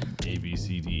Wind. A B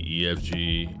C D E F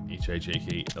G H I J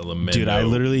K L M N O. Dude, I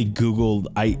literally Googled,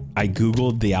 I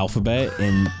Googled the alphabet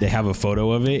and they have a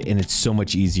photo of it, and it's so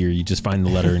much easier. You just find the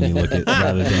letter and you look at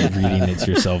rather than reading it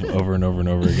to yourself over and over and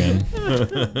over again.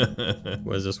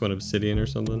 Was this one obsidian or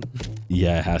something?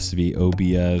 Yeah, it has to be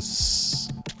OBS.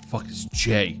 Fuck is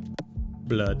J.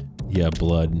 Blood. Yeah,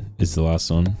 blood is the last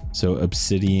one. So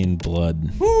obsidian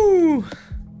blood. Woo!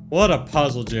 What a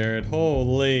puzzle, Jared.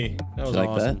 Holy. That was You like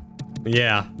awesome.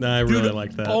 Yeah, I really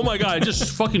like that. Oh my god, I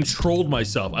just fucking trolled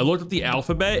myself. I looked at the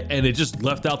alphabet and it just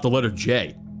left out the letter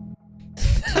J.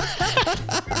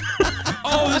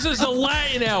 Oh, this is the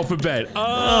Latin alphabet.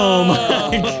 Oh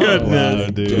my goodness. Wow,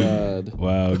 dude. God.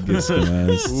 Wow, get some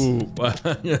ass. Ooh, wow.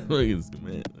 Look at this,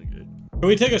 man. Okay. Can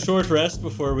we take a short rest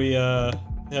before we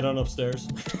head on upstairs?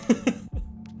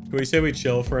 Can we say we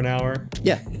chill for an hour?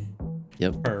 Yeah.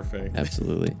 Yep. Perfect.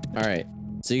 Absolutely. All right.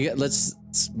 So let's.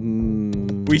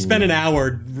 We spent an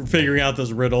hour figuring out this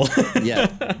riddle. Yeah.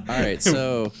 All right.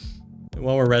 So.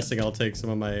 While we're resting, I'll take some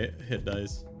of my hit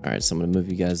dice. All right. So I'm gonna move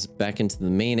you guys back into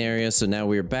the main area. So now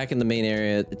we're back in the main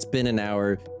area. It's been an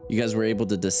hour. You guys were able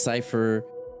to decipher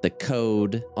the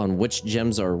code on which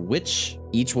gems are which.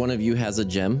 Each one of you has a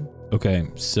gem. Okay,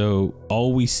 so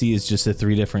all we see is just the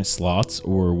 3 different slots,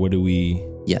 or what do we?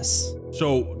 Yes.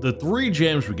 So the 3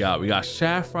 gems we got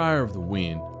Sapphire of the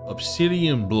Wind,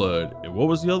 Obsidian Blood, and what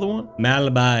was the other one?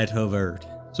 Malabite of Earth.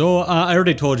 So I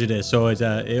already told you this. So it's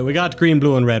we got green,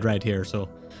 blue, and red right here. So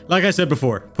like I said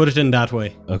before, put it in that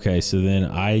way. Okay, so then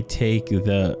I take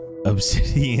the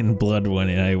obsidian blood one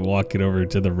and I walk it over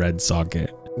to the red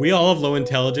socket. We all have low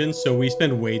intelligence, so we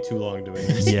spend way too long doing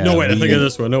this. Yeah, No way to think of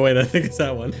this one. No way to think it's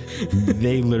that one.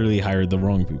 They literally hired the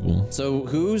wrong people. So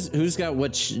who's got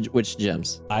which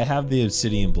gems? I have the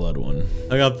obsidian blood one.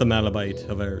 I got the Malabite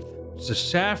of Earth. It's a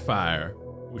sapphire,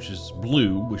 which is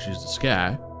blue, which is the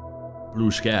sky, blue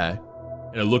sky.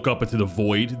 And I look up into the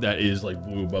void that is like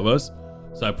blue above us.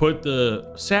 So I put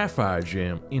the sapphire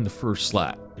gem in the first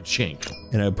slot, the chink.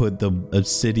 And I put the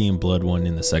obsidian blood one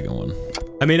in the second one.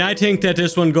 I mean, I think that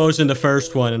this one goes in the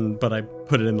first one, but I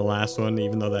put it in the last one,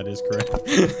 even though that is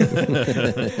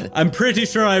correct. I'm pretty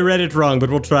sure I read it wrong,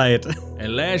 but we'll try it.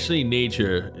 And lastly,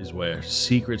 nature is where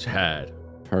secrets hide.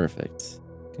 Perfect.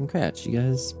 Congrats, you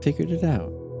guys figured it out.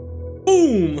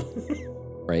 Boom!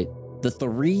 Right? The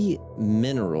 3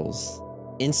 minerals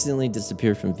instantly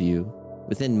disappear from view.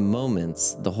 Within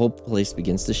moments, the whole place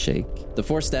begins to shake. The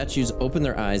 4 statues open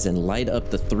their eyes and light up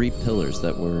the 3 pillars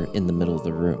that were in the middle of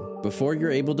the room. Before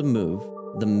you're able to move,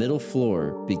 the middle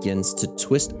floor begins to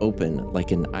twist open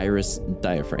like an iris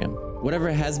diaphragm.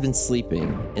 Whatever has been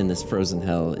sleeping in this frozen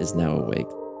hell is now awake.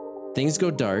 Things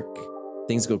go dark,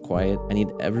 things go quiet. I need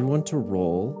everyone to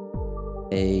roll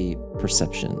a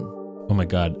perception. Oh my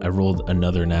God, I rolled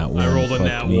another nat 1. I rolled a Fuck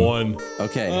nat me. 1.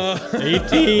 Okay.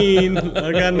 18.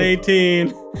 I got an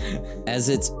 18. As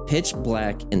it's pitch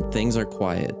black and things are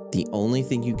quiet, the only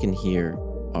thing you can hear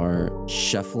are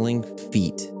shuffling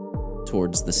feet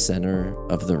towards the center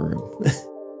of the room.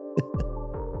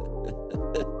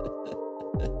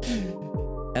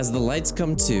 As the lights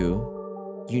come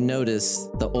to, you notice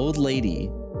the old lady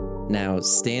now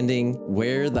standing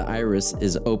where the iris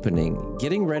is opening,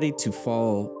 getting ready to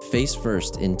fall face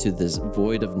first into this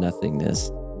void of nothingness,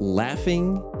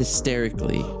 laughing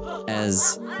hysterically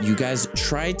as you guys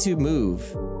try to move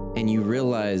and you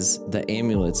realize the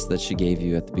amulets that she gave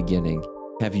you at the beginning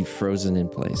have you frozen in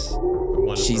place.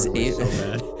 She's so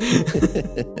bad.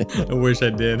 I wish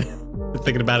I did. Been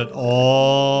thinking about it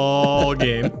all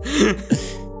game.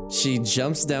 She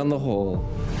jumps down the hole,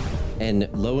 and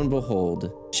lo and behold,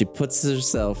 she puts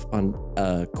herself on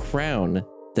a crown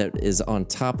that is on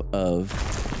top of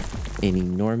an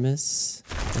enormous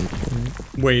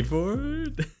Wait for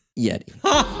it. Yeti.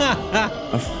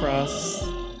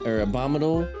 A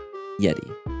abominable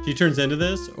Yeti. She turns into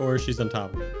this, or she's on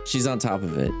top of it? She's on top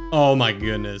of it, Oh my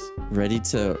goodness. ready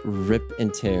to rip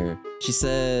and tear. She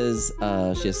says,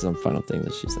 she has some final thing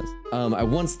that she says. I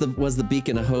once was the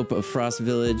beacon of hope of Frost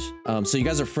Village. So you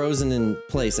guys are frozen in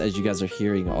place as you guys are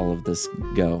hearing all of this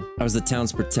go. I was the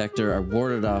town's protector. I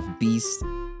warded off beasts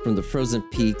from the frozen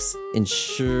peaks,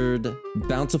 ensured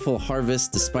bountiful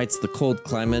harvest despite the cold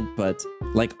climate, but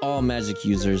like all magic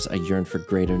users, I yearned for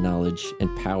greater knowledge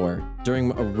and power. During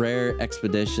a rare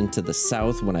expedition to the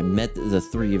south, when I met the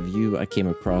three of you, I came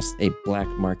across a black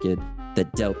market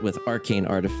that dealt with arcane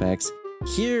artifacts.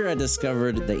 Here I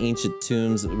discovered the ancient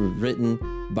tombs written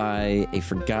by a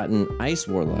forgotten ice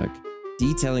warlock,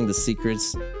 detailing the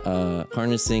secrets,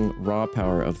 harnessing raw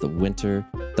power of the winter.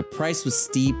 The price was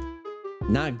steep,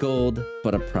 not gold,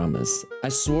 but a promise. I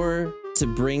swore to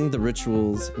bring the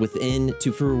rituals within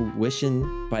to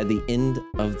fruition by the end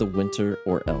of the winter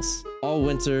or else. All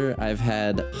winter, I've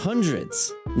had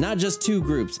hundreds, not just two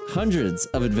groups, hundreds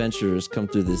of adventurers come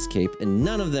through this cape, and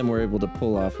none of them were able to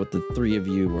pull off what the three of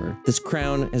you were. This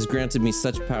crown has granted me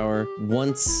such power.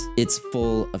 Once it's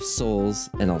full of souls,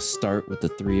 and I'll start with the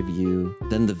three of you,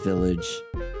 then the village,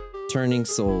 turning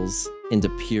souls into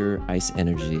pure ice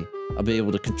energy. I'll be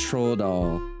able to control it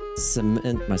all,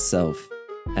 cement myself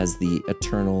as the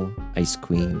eternal Ice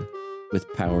Queen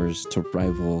with powers to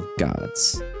rival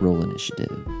gods. Roll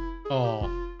initiative. Oh.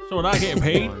 So we're not getting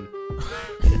paid?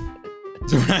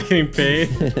 So we're not getting paid?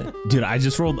 Dude, I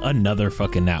just rolled another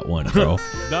fucking nat 1, bro.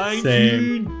 19.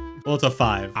 Same. Well, it's a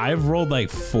 5. I've rolled like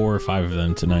 4 or 5 of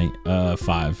them tonight.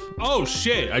 5. Oh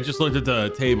shit! I just looked at the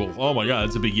table. Oh my god,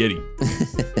 that's a big Yeti.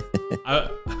 I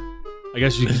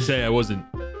guess you could say I wasn't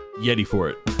Yeti for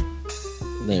it.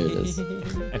 There it is.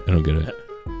 I don't get it.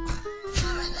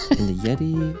 And the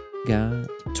Yeti got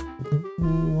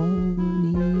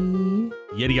 20.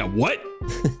 Yeti got what?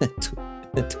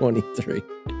 23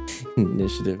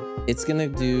 initiative. It's gonna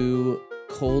do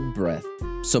cold breath.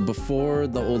 So before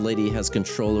the old lady has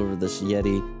control over this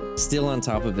Yeti, still on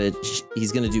top of it,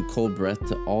 he's gonna do cold breath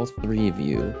to all three of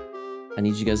you. I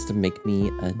need you guys to make me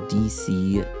a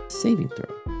DC saving throw.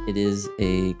 It is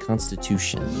a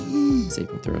Constitution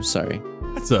saving throw. Sorry.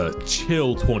 That's a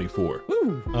chill 24.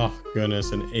 Woo. Oh,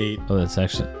 goodness. An 8. Oh, that's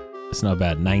not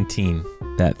bad. 19.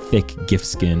 That thick gift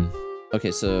skin.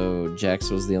 Okay, so Jax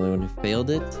was the only one who failed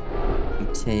it. You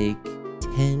take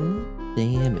 10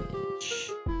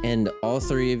 damage. And all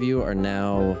three of you are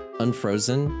now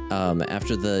unfrozen.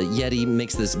 After the Yeti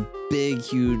makes this big,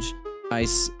 huge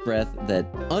ice breath that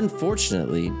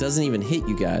unfortunately doesn't even hit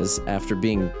you guys after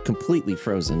being completely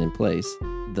frozen in place.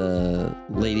 The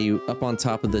lady up on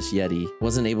top of this Yeti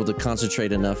wasn't able to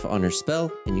concentrate enough on her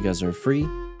spell, and you guys are free.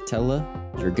 Tella,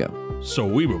 your go. So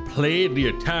we were played the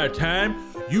entire time.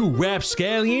 You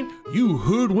rapscallion, you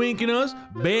hoodwinking us,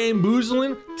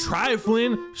 bamboozling,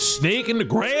 trifling, snake in the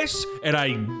grass, and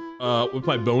I, with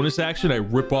my bonus action, I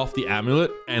rip off the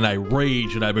amulet and I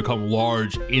rage and I become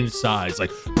large in size,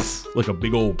 like a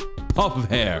big old puff of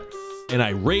hair. And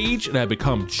I rage and I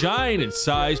become giant in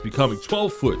size, becoming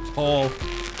 12 foot tall,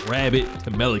 rabbit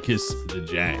Temelicus the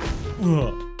giant.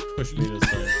 Push me to the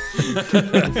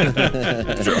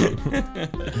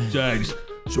side. Jags,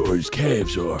 so his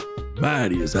calves are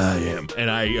mighty as I am.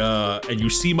 And you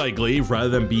see my glaive, rather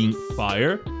than being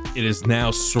fire, it is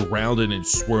now surrounded and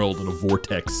swirled in a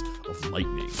vortex of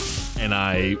lightning. And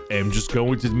I am just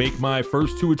going to make my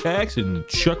first 2 attacks and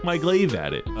chuck my glaive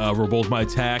at it. Roll both my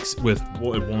attacks with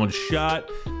one shot.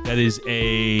 That is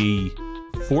a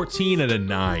 14 and a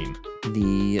 9.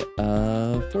 The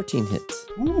 14 hits.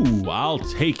 Ooh, I'll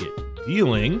take it.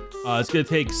 dealing, it's going to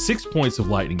take 6 points of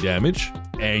lightning damage.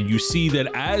 And you see that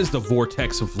as the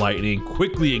vortex of lightning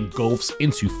quickly engulfs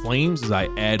into flames, as I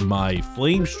add my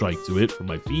flame strike to it from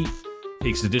my feet,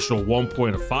 takes additional 1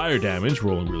 point of fire damage,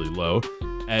 rolling really low,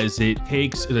 as it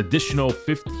takes an additional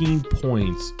 15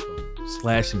 points of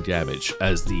slashing damage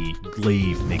as the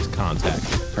glaive makes contact.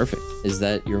 Perfect. Is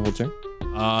that your whole turn?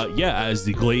 Yeah, as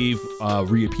the glaive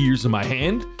reappears in my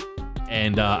hand,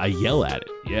 and I yell at it.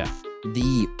 Yeah.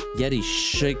 The Yeti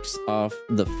shakes off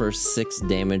the first 6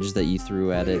 damage that you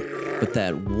threw at it, but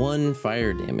that 1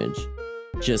 fire damage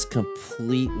just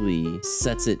completely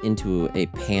sets it into a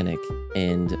panic,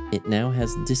 and it now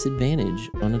has disadvantage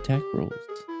on attack rolls.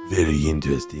 Very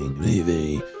interesting,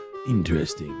 very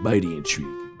interesting, mighty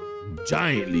intriguing,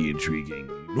 giantly intriguing,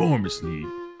 enormously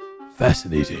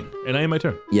fascinating. And I end my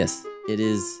turn. Yes, it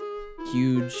is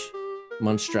huge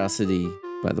monstrosity,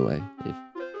 by the way. If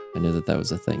I know that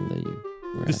was a thing that you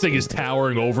were This thing asking is about.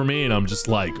 towering over me, and I'm just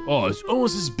like, oh, it's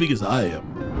almost as big as I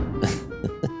am.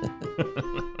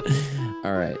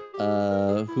 All right.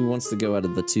 Who wants to go out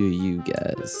of the two of you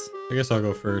guys? I guess I'll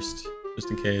go first,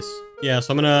 just in case. Yeah,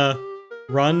 so I'm gonna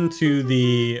run to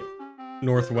the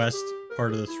northwest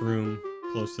part of this room,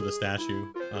 close to the statue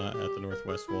at the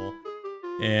northwest wall.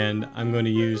 And I'm going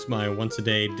to use my once a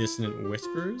day dissonant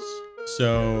whispers.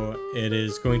 So it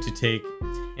is going to take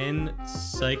 10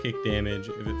 psychic damage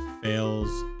if it fails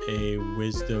a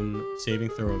wisdom saving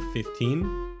throw of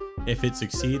 15. If it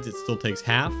succeeds, it still takes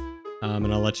half.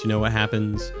 And I'll let you know what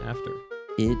happens after.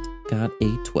 It got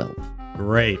a 12.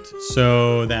 Great.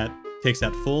 So that takes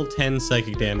that full 10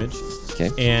 psychic damage. Okay.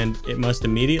 And it must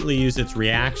immediately use its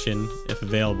reaction, if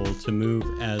available, to move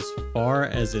as far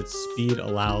as its speed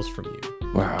allows from you.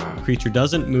 Wow. The creature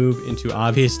doesn't move into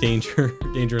obvious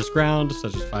dangerous ground,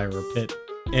 such as fire or pit.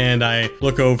 And I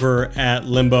look over at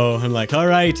Limbo and I'm like, all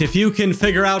right, if you can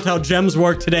figure out how gems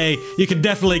work today, you can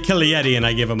definitely kill a Yeti. And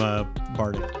I give him a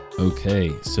bardic.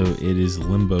 Okay, so it is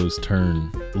Limbo's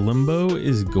turn. Limbo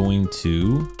is going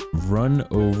to run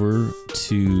over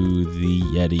to the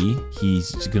Yeti.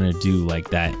 He's gonna do like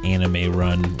that anime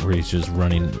run where he's just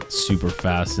running super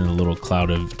fast and a little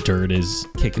cloud of dirt is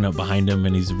kicking up behind him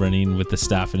and he's running with the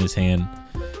staff in his hand.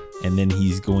 And then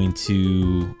he's going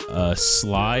to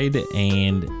slide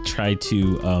and try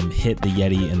to hit the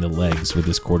Yeti in the legs with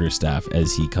his quarterstaff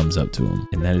as he comes up to him.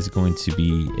 And that is going to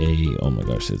be oh my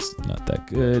gosh, it's not that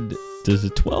good. Does a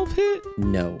 12 hit?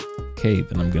 No. Okay,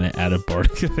 then I'm going to add a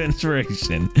Bardic of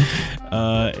Inspiration.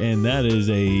 And that is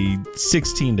a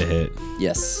 16 to hit.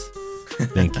 Yes.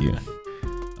 Thank you.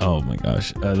 Oh my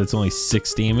gosh, that's only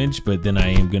 6 damage, but then I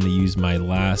am going to use my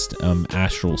last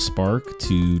Astral Spark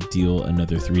to deal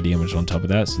another 3 damage on top of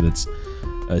that. So that's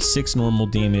 6 normal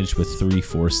damage with 3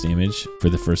 force damage for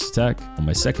the first attack. On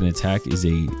my second attack is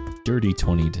a dirty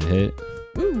 20 to hit.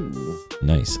 Ooh.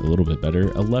 Nice, a little bit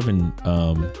better. 11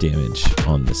 damage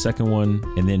on the second one.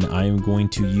 And then I am going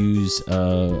to use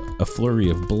a flurry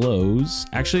of blows.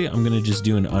 Actually, I'm going to just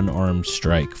do an unarmed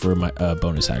strike for my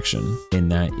bonus action.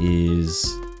 And that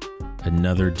is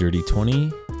another dirty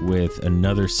 20 with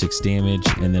another 6 damage,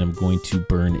 and then I'm going to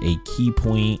burn a key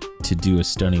point to do a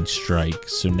stunning strike.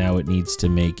 So now it needs to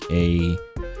make a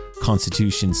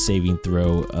Constitution saving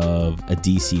throw of a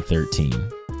DC 13.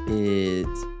 It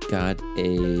got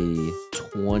a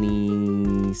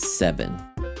 27.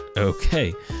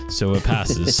 Okay, so it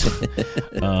passes.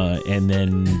 And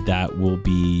then that will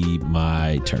be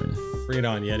my turn. Bring it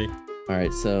on, Yeti. All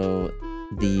right, so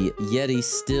the Yeti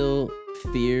still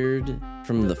feared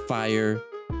from the fire.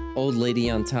 Old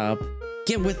lady on top.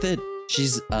 Get with it.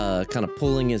 She's kind of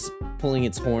pulling its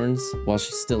horns while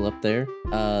she's still up there.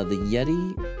 The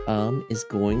Yeti is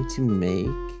going to make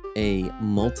a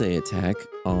multi-attack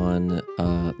on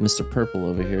Mr. Purple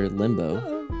over here,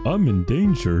 Limbo. I'm in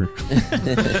danger.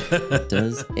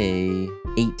 Does a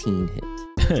 18 hit.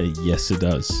 Yes, it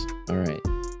does. All right.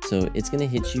 So it's going to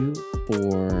hit you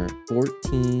for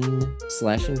 14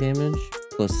 slashing damage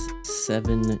plus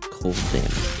 7 cold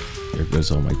damage. There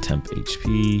goes all my temp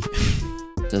HP.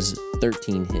 Does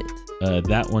 13 hit.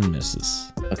 That one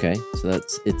misses. Okay, so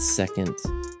that's its second.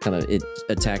 It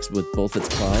attacks with both its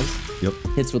claws. Yep.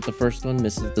 Hits with the first one,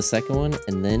 misses with the second one,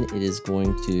 and then it is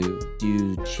going to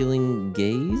do Chilling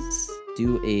Gaze.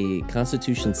 Do a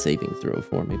Constitution saving throw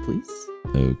for me, please.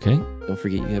 Okay. Don't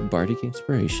forget you have Bardic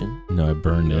Inspiration. No, I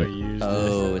burned No, it. you used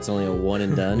Oh, it's only a 1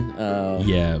 and done.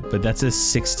 Yeah, but that's a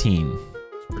 16.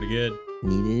 It's pretty good.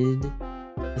 Needed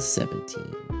a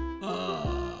 17.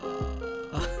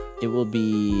 It will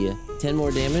be 10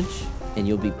 more damage, and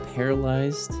you'll be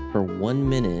paralyzed for 1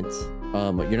 minute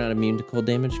You're not immune to cold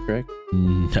damage, correct?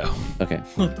 No, Okay.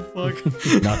 What the fuck?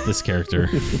 not this character.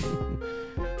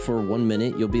 For 1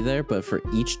 minute, you'll be there, but for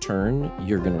each turn,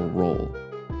 you're going to roll.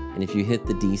 And if you hit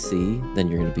the DC, then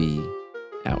you're going to be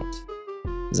out.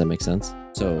 Does that make sense?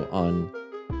 So on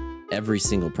every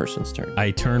single person's turn.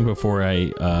 I turn before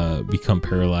I become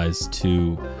paralyzed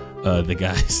to the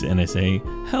guys, and I say,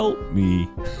 "Help me!"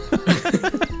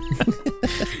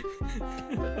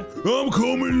 I'm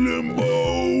coming,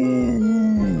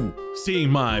 Limbo!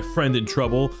 Seeing my friend in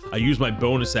trouble, I use my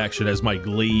bonus action as my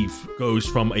glaive goes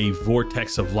from a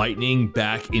vortex of lightning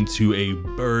back into a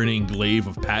burning glaive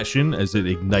of passion as it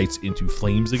ignites into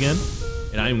flames again.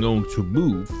 And I'm going to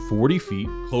move 40 feet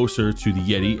closer to the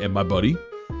Yeti and my buddy.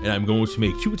 And I'm going to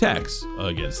make 2 attacks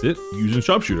against it using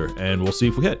sharpshooter. And we'll see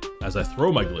if we hit. As I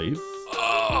throw my glaive.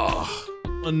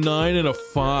 A 9 and a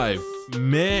 5.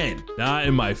 Man, not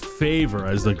in my favor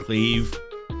as the glaive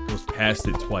goes past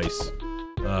it twice.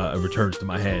 It returns to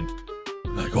my hand.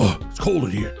 I'm like, oh, it's cold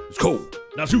in here. It's cold.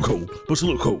 Not too cold, but it's a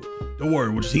little cold. Don't worry,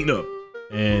 we're just heating up.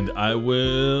 And I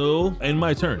will end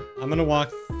my turn. I'm gonna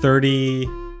walk 30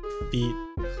 feet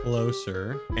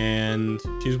closer, and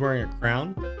she's wearing a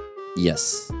crown.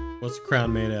 Yes. What's the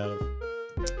crown made out of?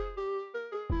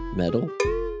 Metal.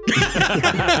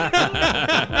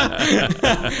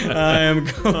 I am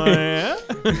going.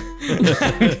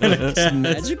 It's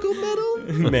magical metal?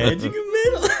 Magical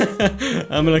metal.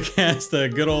 I'm gonna cast a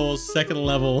good old second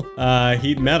level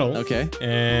heat metal. Okay.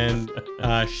 And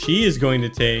she is going to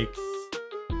take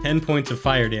 10 points of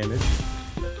fire damage.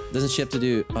 Doesn't she have to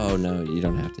do... Oh, no, you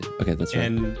don't have to. Okay, that's right.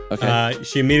 And Okay.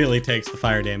 she immediately takes the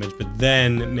fire damage, but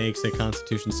then makes a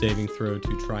Constitution saving throw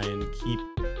to try and keep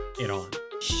it on.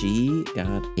 She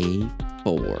got a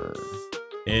 4.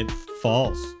 It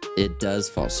falls. It does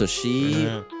fall. So she,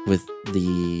 with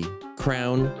the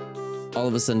crown, all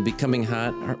of a sudden becoming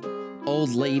hot, her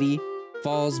old lady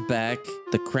falls back.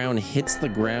 The crown hits the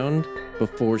ground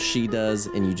before she does,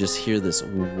 and you just hear this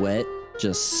wet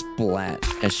just splat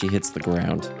as she hits the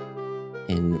ground.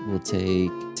 And we'll take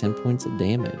 10 points of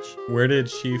damage. Where did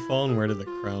she fall and where did the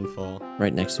crown fall?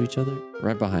 Right next to each other,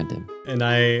 right behind him. And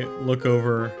I look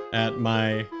over at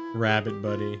my rabbit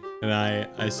buddy and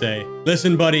I say,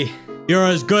 listen, buddy, you're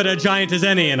as good a giant as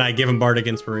any. And I give him bardic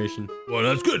inspiration. Well,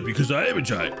 that's good because I am a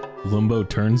giant. Limbo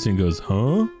turns and goes,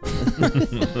 "Huh?"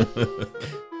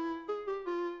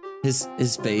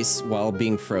 His face, while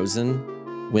being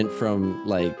frozen, went from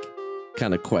like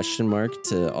kind of question mark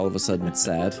to all of a sudden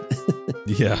sad.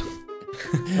 Yeah.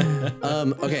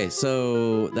 Okay,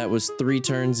 so that was 3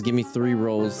 turns. Give me 3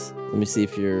 rolls. Let me see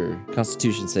if your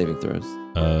Constitution saving throws.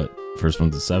 First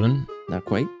one's a 7. Not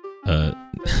quite.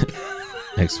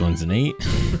 Next one's an 8.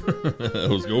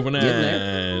 Let's go for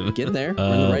that. Get there.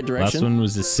 We're in the right direction. Last one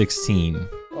was a 16.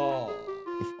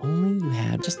 If only you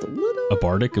had just a little. A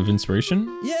bardic of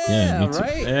inspiration? Yeah, me too.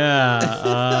 right?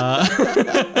 Yeah.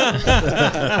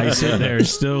 I sit there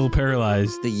still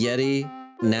paralyzed. The Yeti,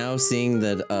 now seeing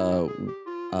that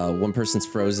one person's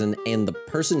frozen and the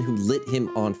person who lit him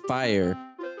on fire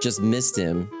just missed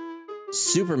him,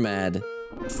 super mad,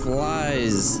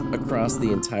 flies across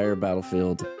the entire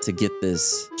battlefield to get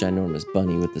this ginormous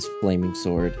bunny with this flaming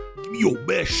sword. Give me your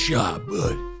best shot,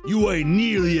 bud. You ain't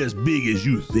nearly as big as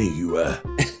you think you are.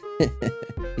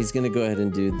 He's gonna go ahead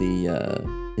and do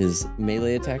the his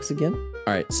melee attacks again.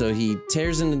 All right, so he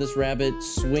tears into this rabbit,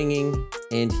 swinging,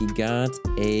 and he got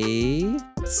a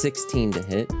 16 to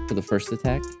hit for the first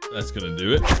attack, That's gonna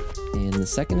do it. and the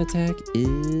second attack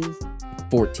is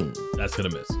 14. That's gonna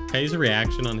miss. Can I use a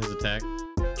reaction on his attack?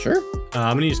 Sure.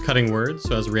 I'm going to use Cutting Words.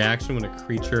 So as a reaction, when a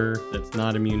creature that's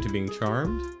not immune to being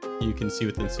charmed, you can see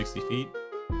within 60 feet,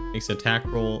 makes an attack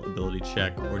roll, ability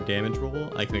check, or damage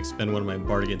roll, I can expend one of my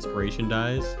Bardic Inspiration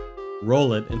dice,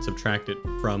 roll it, and subtract it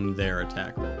from their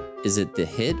attack roll. Is it the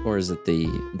hit or is it the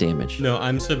damage? No,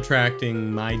 I'm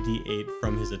subtracting my D8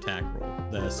 from his attack roll.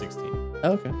 That is 16.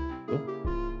 Oh, okay,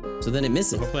 cool. So then it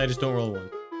misses. Hopefully I just don't roll a 1.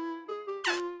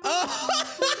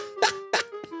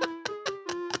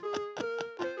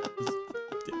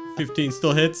 15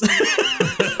 still hits.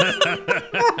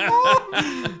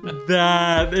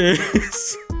 That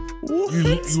is...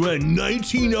 You had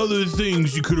 19 other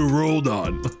things you could have rolled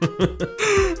on.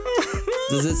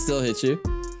 Does it still hit you?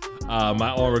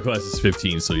 My armor class is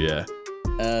 15, so yeah.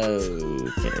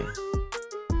 Okay.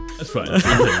 That's fine.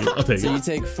 I'll take So you it.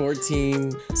 take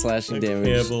 14 slashing damage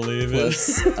Can't believe it.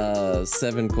 plus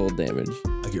 7 cold damage.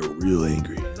 I get real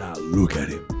angry and I look at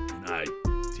him and I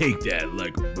take that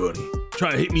like a bunny.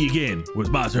 Try to hit me again when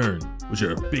it's my turn with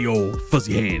your big old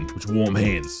fuzzy hand with your warm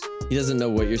hands. He doesn't know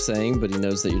what you're saying, but he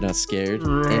knows that you're not scared.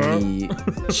 And he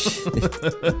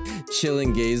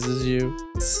chilling gazes you.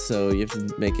 So you have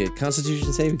to make a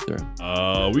Constitution saving throw.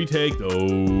 We take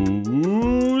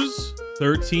those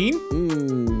 13.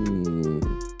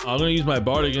 I'm gonna use my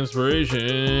bardic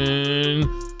inspiration.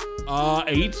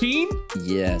 18.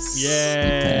 Yes.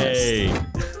 Yay!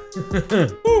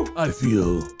 I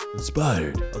feel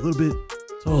inspired. A little bit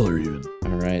taller, even.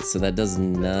 All right, so that does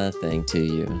nothing to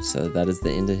you. So that is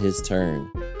the end of his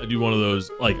turn. I do one of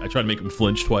those, like I try to make him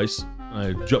flinch twice.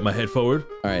 I jump my head forward.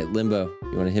 All right, Limbo,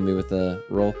 you want to hit me with a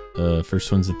roll?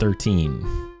 First one's a 13.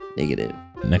 Negative.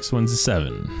 Next one's a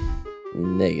 7.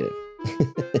 Negative.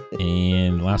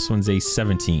 And last one's a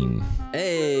 17.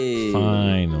 Hey!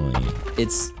 Finally.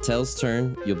 It's Tell's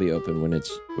turn. You'll be open when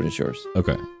it's yours.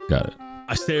 Okay, got it.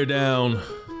 I stare down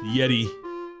the Yeti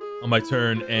on my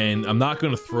turn, and I'm not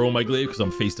going to throw my glaive because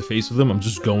I'm face to face with him. I'm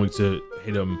just going to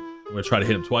hit him. I'm going to try to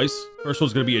hit him twice. First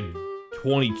one's going to be a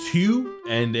 22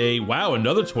 and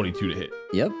another 22 to hit.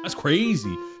 Yep. That's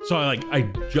crazy. So I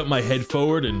jump my head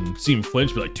forward and see him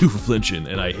flinch, but like 2 for flinching,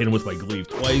 and I hit him with my glaive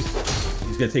twice.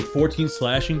 He's gonna take 14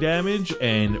 slashing damage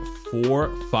and 4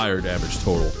 fire damage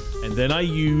total. And then I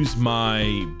use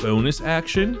my bonus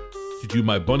action to do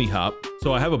my bunny hop.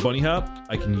 So I have a bunny hop.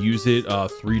 I can use it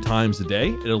 3 times a day.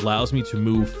 It allows me to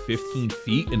move 15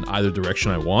 feet in either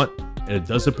direction I want, and it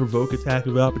doesn't provoke attack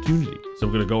of opportunity. So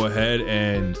I'm gonna go ahead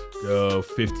and go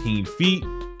 15 feet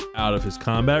out of his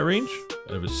combat range,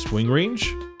 out of his swing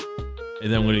range. And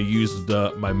then I'm gonna use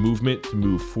my movement to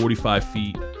move 45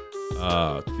 feet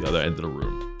to the other end of the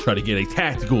room. Try to get a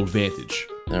tactical advantage.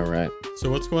 All right. So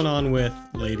what's going on with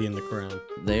Lady in the Crown?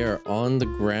 They are on the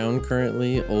ground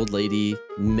currently. Old lady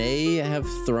may have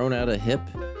thrown out a hip.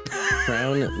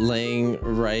 Crown laying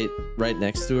right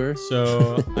next to her.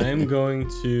 So I'm going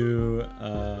to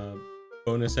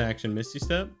bonus action Misty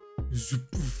Step.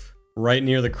 Right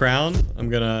near the crown. I'm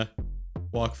gonna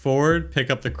walk forward,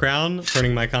 pick up the crown,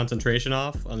 turning my concentration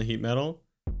off on the heat metal,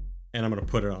 and I'm gonna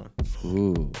put it on.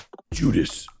 Ooh.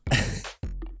 Judas.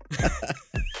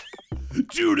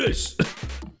 Judas.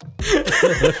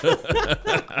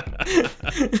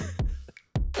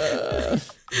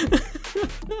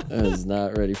 I was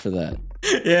not ready for that.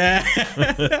 Yeah.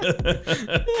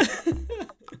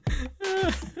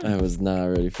 I was not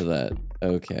ready for that.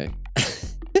 Okay.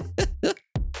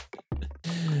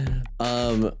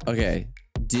 Okay.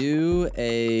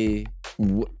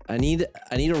 I need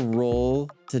a roll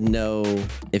to know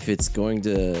if it's going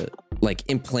to like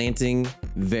implanting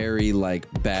very like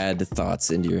bad thoughts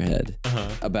into your head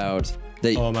about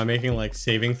the. Oh, am I making like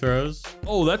saving throws?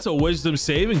 Oh, that's a wisdom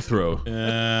saving throw.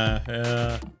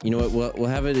 Yeah. You know what? We'll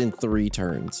have it in 3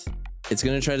 turns. It's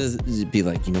gonna try to be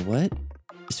like, you know what?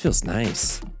 This feels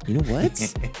nice. You know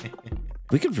what?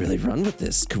 We could really run with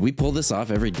this. Could we pull this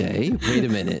off every day? Wait a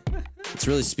minute. It's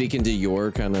really speaking to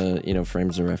your kind of,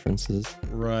 frames of references.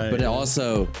 Right. But it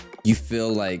also, you feel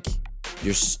like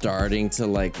you're starting to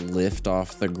like lift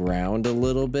off the ground a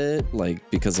little bit, like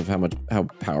because of how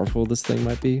powerful this thing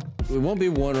might be. It won't be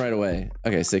 1 right away.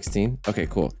 Okay, 16. Okay,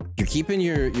 cool. You're keeping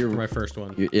your my first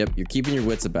one. You're keeping your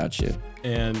wits about you.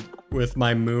 And with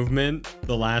my movement,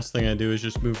 the last thing I do is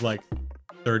just move like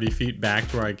 30 feet back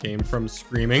to where I came from,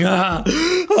 screaming,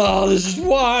 oh, this is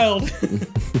wild.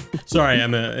 Sorry,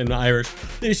 I'm an Irish.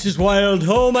 This is wild.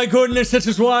 Oh my goodness, this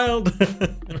is wild.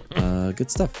 Good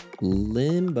stuff.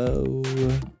 Limbo.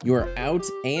 You are out,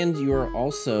 and you are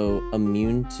also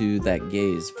immune to that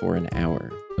gaze for an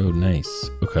hour. Oh, nice.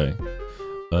 Okay.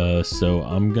 So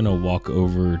I'm gonna walk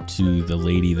over to the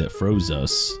lady that froze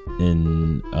us,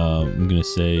 and I'm gonna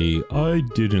say, I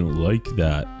didn't like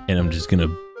that. And I'm just gonna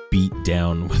beat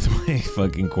down with my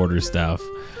fucking quarterstaff.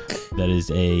 That is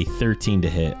a 13 to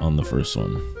hit on the first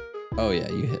one. Oh yeah,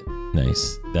 you hit.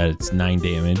 Nice. That's 9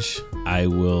 damage. I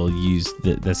will use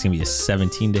that's gonna be a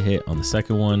 17 to hit on the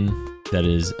second one. That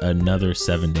is another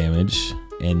 7 damage.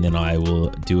 And then I will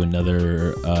do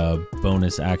another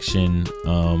bonus action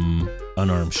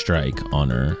unarmed strike on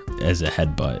her as a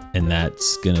headbutt. And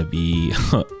that's gonna be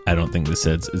I don't think this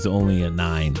hits. It's only a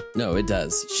 9. No, it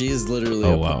does. She is literally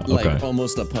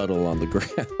almost a puddle on the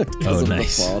ground because of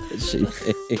nice. the fall that she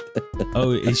made.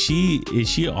 Oh, is she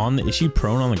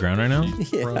prone on the ground right now?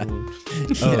 Yeah.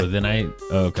 Oh, then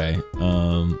okay.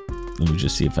 Let me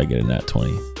just see if I get a nat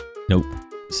 20. Nope.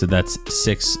 So that's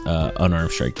 6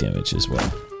 unarmed strike damage as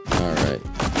well. All right.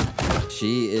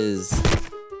 She is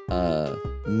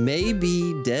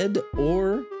maybe dead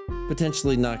or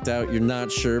potentially knocked out. You're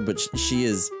not sure, but she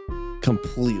is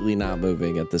completely not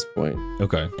moving at this point.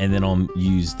 Okay. And then I'll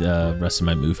use the rest of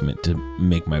my movement to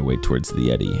make my way towards the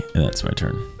Yeti, and that's my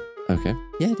turn. Okay.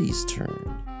 Yeti's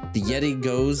turn. The Yeti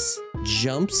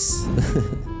jumps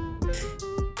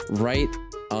right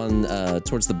on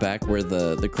towards the back where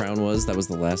the crown was. That was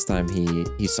the last time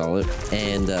he saw it,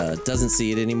 and doesn't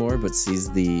see it anymore, but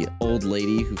sees the old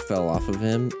lady who fell off of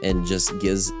him, and just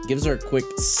gives her a quick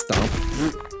stomp,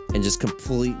 and just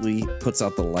completely puts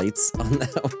out the lights on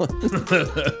that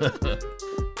one.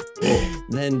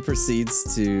 Then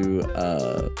proceeds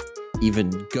to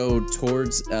even go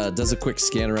towards, does a quick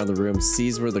scan around the room,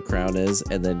 sees where the crown is,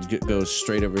 and then goes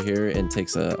straight over here and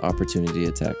takes an opportunity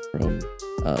attack from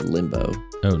Limbo.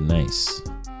 Oh, nice.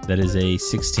 That is a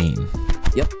 16.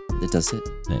 Yep, it does hit.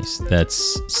 Nice.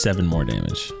 That's 7 more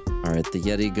damage. All right, the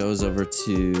Yeti goes over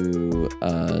to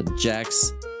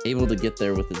Jax, able to get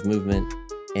there with his movement,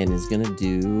 and is gonna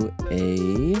do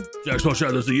a... Jax, watch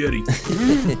out, there's a Yeti.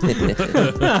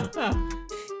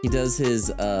 He does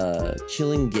his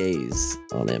chilling gaze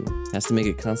on him. Has to make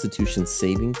a Constitution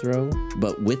saving throw,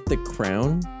 but with the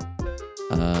crown,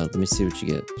 let me see what you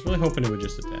get. I was really hoping it would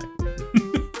just attack.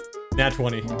 Nat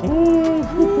 20.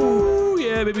 Ooh,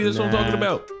 yeah, maybe that's what I'm talking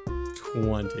about.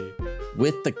 20.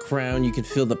 With the crown, you can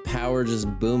feel the power just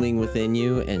booming within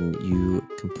you, and you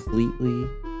completely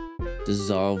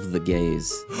dissolve the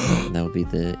gaze. And that will be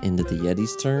the end of the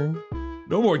Yeti's turn.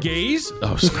 No more gays.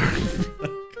 Oh, sorry.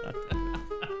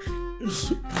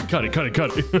 Cut it. Cut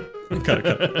it.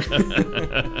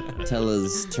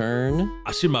 Tella's turn.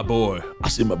 I see my boy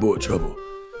trouble,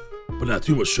 but not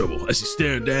too much trouble, as he's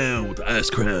staring down with the ice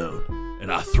crown,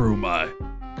 and I threw my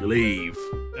glaive.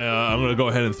 I'm gonna go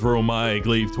ahead and throw my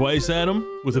glaive twice at him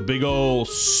with a big old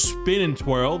spin and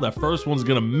twirl. That first one's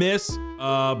gonna miss,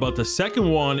 but the second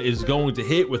one is going to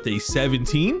hit with a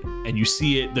 17. And you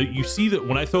see it. You see that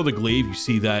when I throw the glaive, you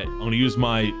see that I'm gonna use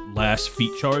my last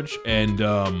feat charge, and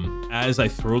as I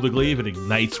throw the glaive, it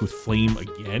ignites with flame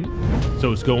again.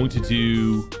 So it's going to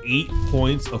do 8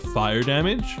 points of fire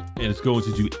damage, and it's going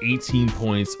to do 18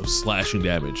 points of slashing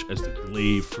damage as the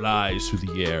glaive flies through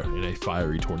the air in a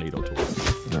fiery tornado towards me.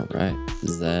 All right.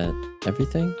 Is that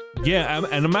everything? Yeah,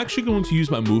 and I'm actually going to use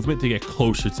my movement to get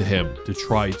closer to him to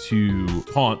try to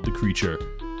taunt the creature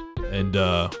and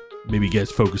maybe get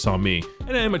his focus on me. And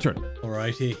then my turn.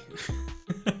 Alrighty.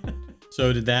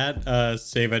 So did that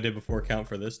save I did before count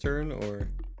for this turn, or?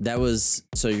 That was,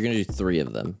 so you're gonna do 3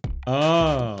 of them.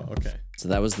 Oh, okay. So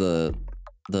that was the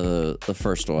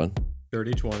first one.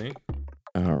 30, 20.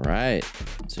 All right.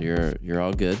 So you're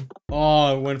all good.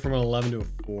 Oh, it went from an 11 to a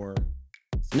 4.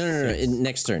 No.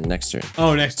 Next turn.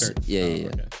 Oh, next turn. Yeah.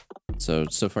 Okay. So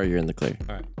far you're in the clear.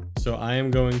 All right. So I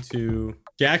am going to...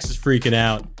 Jax is freaking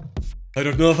out. I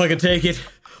don't know if I can take it.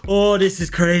 Oh, this is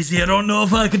crazy. I don't know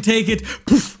if I can take it.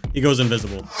 Poof! He goes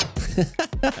invisible.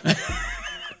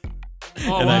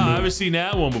 Oh, And wow, I haven't seen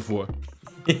that one before.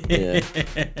 Yeah.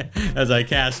 As I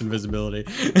cast invisibility.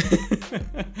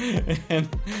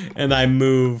 and I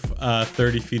move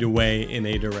 30 feet away in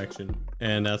a direction.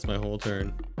 And that's my whole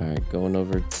turn. All right, going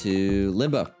over to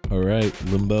Limbo. All right,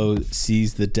 Limbo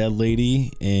sees the dead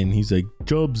lady and he's like,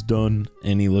 "Job's done."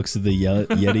 And he looks at the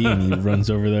Yeti and he runs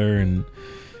over there and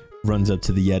runs up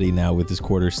to the Yeti now with his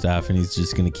quarterstaff, and he's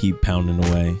just gonna keep pounding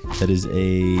away. That is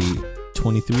a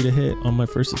 23 to hit on my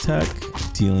first attack,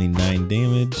 dealing 9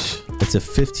 damage. That's a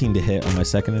 15 to hit on my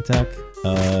second attack.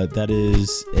 That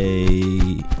is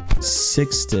a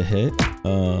 6 to hit.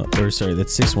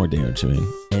 That's 6 more damage, I mean.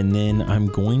 And then I'm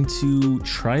going to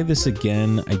try this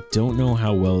again. I don't know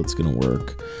how well it's gonna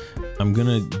work. I'm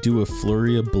gonna do a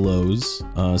flurry of blows.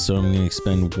 So I'm gonna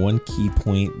expend 1 key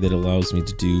point that allows me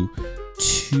to do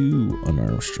 2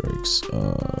 unarmed strikes.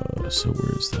 So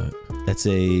where is that? That's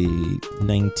a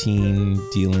 19,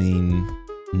 dealing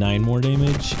 9 more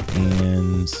damage,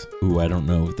 and I don't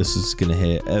know. This is gonna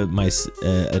hit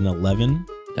an 11.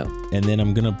 No. And then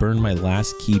I'm gonna burn my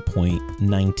last key point,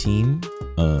 19,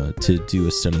 to do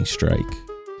a stunning strike.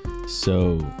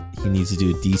 So he needs to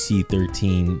do a DC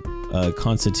 13,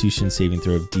 Constitution saving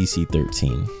throw of DC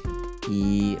 13.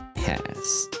 He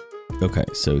passed. Okay,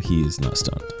 so he is not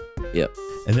stunned. Yep.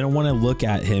 And then I want to look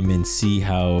at him and see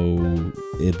how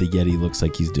the Yeti looks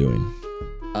like he's doing.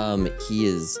 He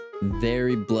is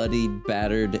very bloodied,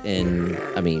 battered, and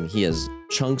I mean, he has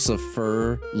chunks of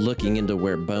fur looking into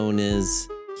where bone is.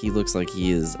 He looks like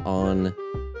he is on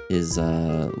his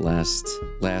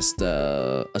last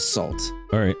assault.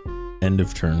 All right, end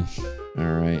of turn. All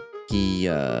right. He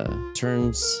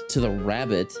turns to the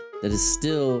rabbit that is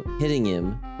still hitting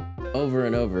him over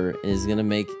and over, and is gonna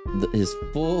make his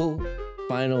full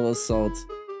final assault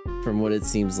from what it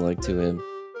seems like to him,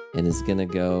 and is gonna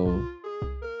go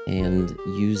and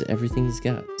use everything he's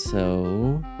got.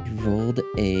 So he rolled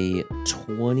a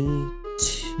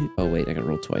 22. Oh wait, I gotta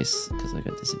roll twice because I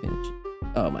got disadvantage.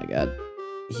 Oh my god.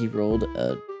 He rolled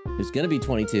a, it was gonna be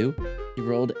 22. He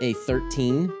rolled a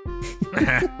 13.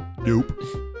 Nope.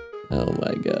 Oh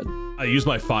my god. I use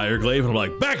my fire glaive and I'm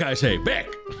like, back, I say, back.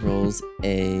 Rolls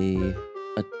a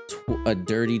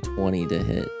dirty 20 to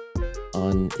hit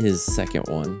on his second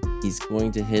one. He's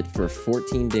going to hit for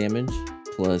 14 damage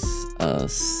plus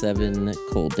 7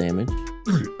 cold damage.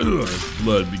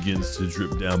 Blood begins to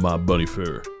drip down my bunny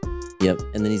fur. Yep,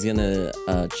 and then he's gonna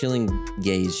chilling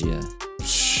gaze you.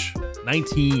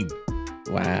 19.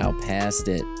 Wow, passed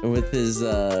it. And with his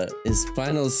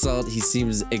final assault, he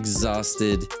seems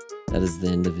exhausted. That is the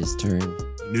end of his turn.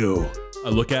 No. I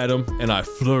look at him and I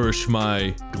flourish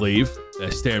my glaive. And I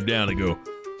stare him down and go,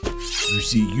 you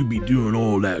see, you be doing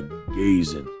all that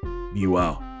gazing.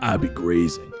 Meanwhile, I be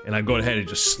grazing. And I go ahead and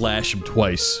just slash him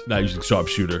twice, not using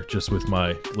sharpshooter, just with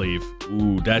my glaive.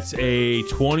 Ooh, that's a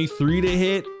 23 to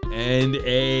hit and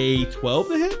a 12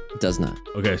 to hit? Does not.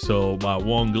 Okay, so my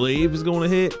one glaive is going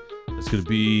to hit. That's going to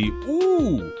be,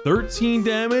 13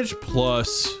 damage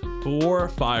plus 4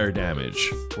 fire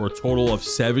damage for a total of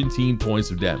 17 points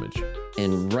of damage.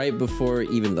 And right before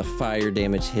even the fire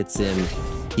damage hits him,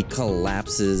 he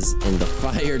collapses and the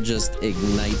fire just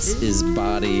ignites his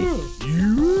body.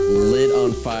 Lit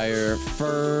on fire,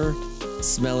 fur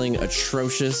smelling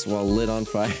atrocious while lit on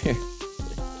fire.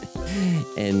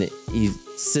 And he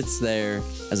sits there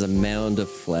as a mound of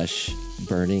flesh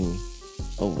burning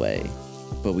away.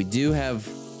 But we do have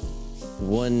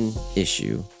one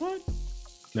issue.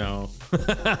 No. We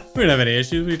don't have any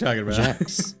issues. What are you talking about?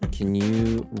 Jax, can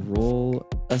you roll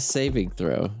a saving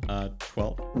throw?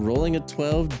 12. Rolling a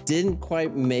 12 didn't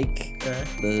quite make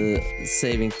the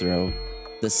saving throw.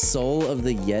 The soul of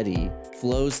the Yeti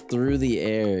flows through the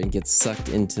air and gets sucked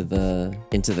into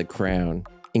the crown,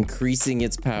 increasing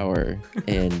its power.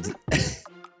 And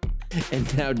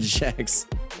and now Jax,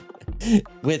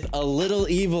 with a little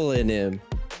evil in him,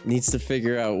 needs to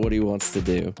figure out what he wants to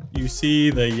do. You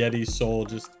see the Yeti soul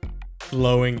just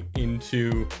flowing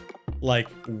into like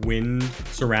wind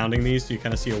surrounding me, so you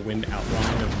kind of see a wind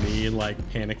outline of me like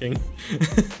panicking.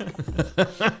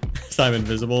 So I'm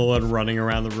invisible and running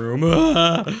around the room.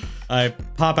 I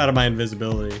pop out of my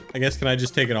invisibility. I guess, can I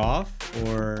just take it off,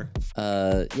 or?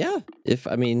 Yeah.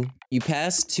 You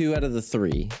pass 2 out of the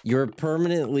 3. You're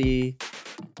permanently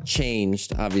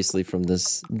changed, obviously, from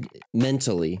this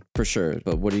mentally, for sure.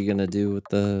 But what are you gonna do with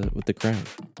the crown?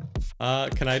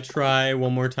 Can I try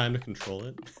one more time to control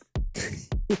it?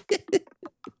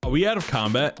 Are we out of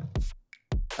combat?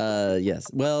 Yes.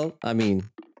 Well,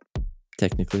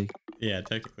 technically. Yeah,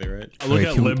 technically, right? I look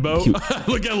at Limbo. can-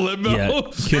 Look at Limbo.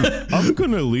 Yeah, I'm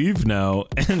gonna leave now.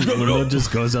 And Limbo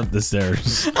just goes up the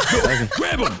stairs.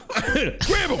 Grab him.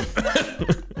 Grab him.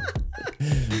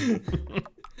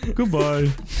 Goodbye.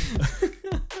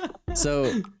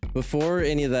 So before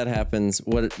any of that happens,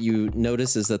 what you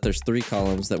notice is that there's 3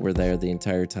 columns that were there the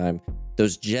entire time.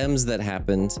 Those gems that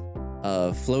happened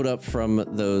float up from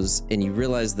those, and you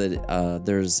realize that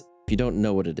there's, if you don't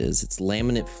know what it is, it's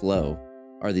laminate flow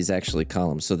are these actually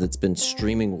columns. So that's been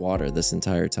streaming water this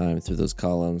entire time through those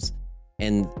columns,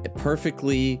 and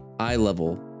perfectly eye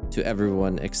level to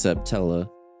everyone except Tella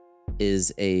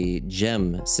is a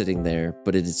gem sitting there,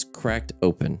 but it is cracked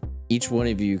open. Each one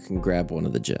of you can grab one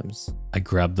of the gems. I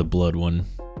grabbed the blood one,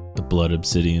 the blood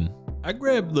obsidian. I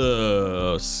grabbed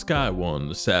the sky one,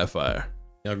 the sapphire.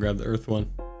 Yeah, I'll grab the earth one.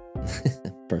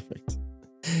 Perfect.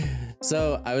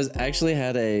 So I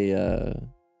had a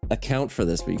account for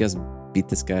this, but you guys beat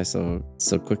this guy so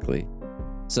quickly.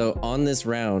 So on this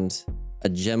round, a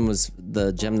gem was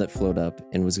the gem that flowed up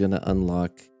and was going to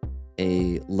unlock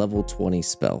a level 20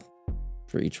 spell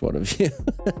for each one of you.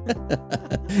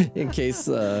 In case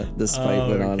this fight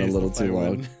went on a little too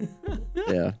long.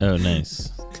 Yeah. Oh,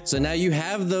 nice. So now you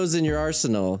have those in your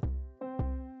arsenal.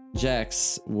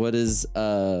 Jax, what is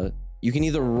you can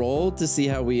either roll to see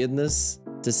how we end this,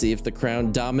 to see if the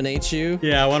crown dominates you.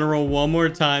 Yeah, I want to roll one more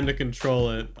time to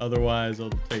control it. Otherwise, I'll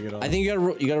take it off. I think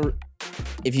you gotta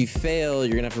if you fail,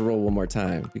 you're gonna have to roll one more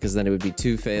time, because then it would be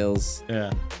 2 fails. Yeah.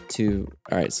 2.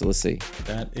 All right, so let's see.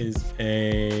 That is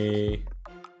a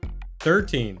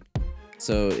 13.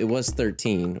 So it was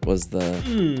 13 was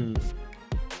the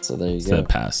So there you So go. that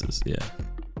passes, yeah.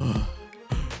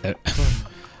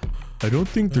 I don't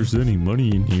think there's any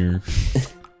money in here.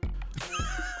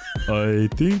 I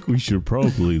think we should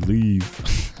probably leave.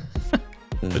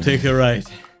 I take it right.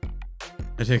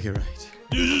 I take it right.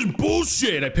 This is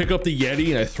bullshit. I pick up the Yeti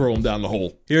and I throw him down the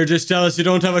hole. You're just jealous you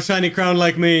don't have a shiny crown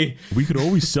like me. We could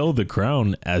always sell the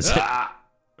crown as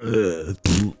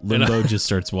Limbo just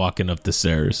starts walking up the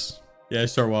stairs. Yeah, I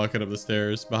start walking up the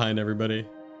stairs behind everybody,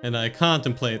 and I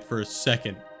contemplate for a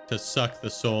second to suck the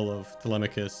soul of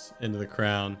Telemachus into the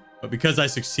crown. But because I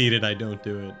succeeded, I don't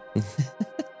do it.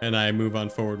 And I move on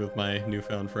forward with my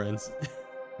newfound friends.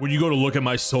 When you go to look at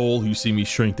my soul, you see me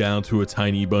shrink down to a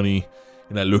tiny bunny,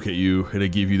 and I look at you, and I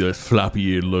give you that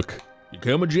floppy-eared look. You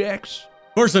coming, Jax?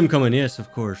 Of course I'm coming. Yes,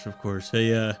 of course.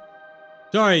 Hey,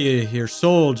 sorry, your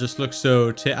soul just looks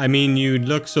so... you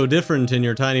look so different in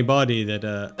your tiny body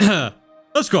that,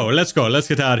 let's go. Let's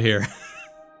get out of here.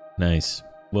 Nice.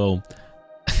 Well,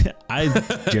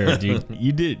 Jared, dude,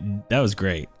 you did. That was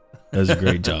great. That was a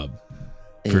great job.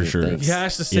 For Hey, sure. thanks. He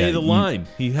has to say the line.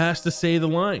 He has to say the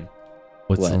line.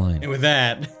 What's the What? line? And with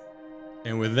that,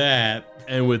 And with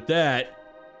that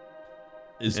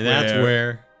is that's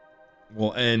where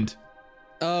we'll end.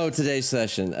 Oh, today's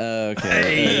session. Okay.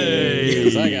 Hey.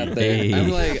 'Cause I got there. Hey. I'm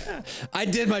like, I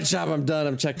did my job. I'm done.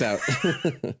 I'm checked out.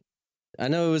 I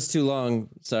know it was too long.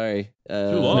 Sorry. Too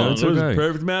long. No, it's It was a okay.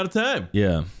 perfect amount of time.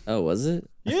 Yeah. Oh, was it?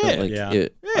 I Yeah. felt like Yeah.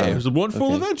 It, Yeah, it was a wonderful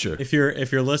okay. adventure. if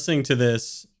you're listening to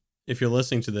this,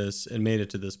 and made it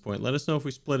to this point, let us know if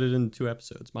we split it into 2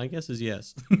 episodes. My guess is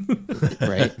yes.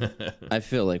 Right. I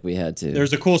feel like we had to.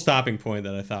 There's a cool stopping point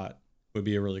that I thought would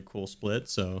be a really cool split.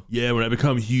 So Yeah, when I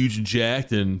become huge and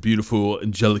jacked and beautiful,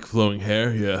 angelic flowing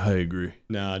hair, yeah, I agree.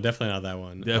 no, definitely not that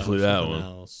one. Definitely that something one.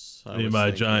 Else. I In was my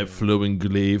thinking, giant flowing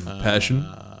glaive of passion.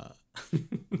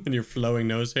 and your flowing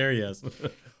nose hair, yes.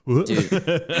 Dude.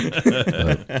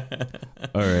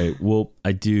 All right. Well,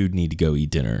 I do need to go eat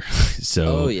dinner.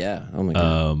 So. Oh, yeah. Oh, my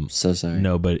God. So sorry.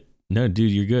 No,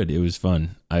 dude, you're good. It was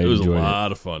fun. I It was a enjoyed it.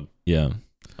 lot of fun. Yeah.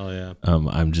 Oh yeah.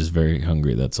 I'm just very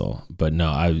hungry. That's all. But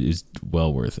no, it's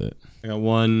well worth it. I got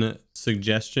one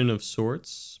suggestion of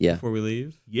sorts Yeah. before we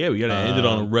leave. Yeah, we gotta end it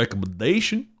on a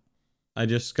recommendation. I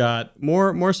just got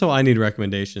more so I need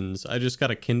recommendations. I just got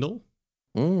a Kindle.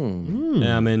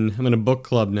 Yeah, I'm in a book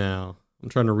club now. I'm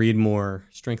trying to read more,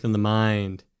 strengthen the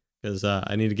mind, because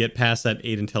I need to get past that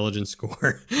 8 intelligence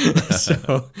score.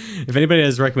 So if anybody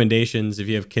has recommendations, if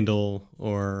you have Kindle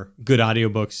or good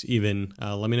audiobooks even,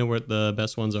 let me know what the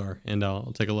best ones are, and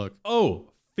I'll take a look. Oh,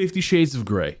 50 Shades of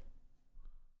Grey.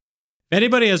 If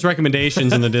anybody has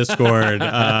recommendations in the Discord,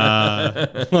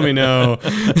 let me know.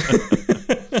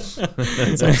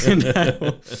 And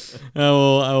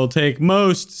I will take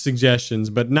most suggestions,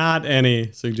 but not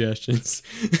any suggestions.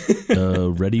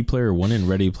 Ready Player 1 and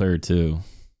Ready Player 2.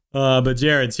 But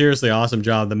Jared, seriously, awesome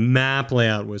job. The map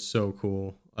layout was so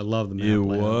cool. I love the map It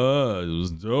layout. was. It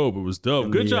was dope. It was dope.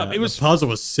 And Good job. It was the puzzle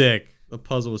was sick. The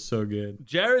puzzle was so good.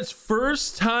 Jared's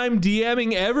first time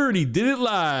DMing ever, and he did it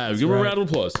live. Give him a right. round of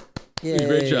applause. He did a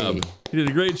great job. He did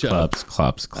a great job.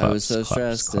 Claps. I was so claps,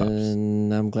 stressed, claps.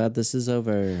 and I'm glad this is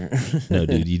over. No,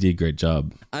 dude, you did a great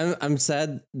job. I'm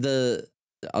sad.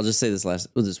 I'll just say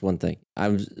this one thing.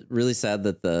 I'm really sad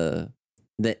that the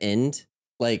end.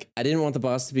 Like, I didn't want the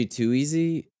boss to be too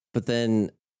easy, but then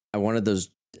I wanted those.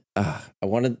 I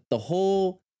wanted the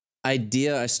whole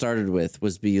idea I started with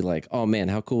was be like, oh man,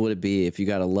 how cool would it be if you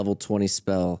got a level 20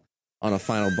 spell on a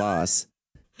final boss?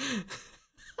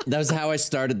 That was how I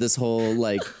started this whole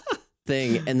like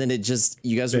thing, and then it just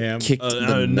you guys kicked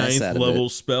the A mess ninth out of level it,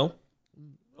 spell.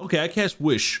 Okay, I cast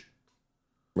Wish.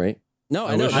 right? No,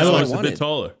 I know. Wish That's I what I was a bit wanted.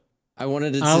 taller. I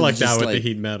wanted it. I to like just, that with like, the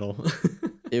heat metal.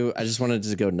 I just wanted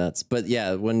to go nuts. But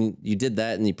yeah, when you did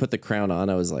that and you put the crown on,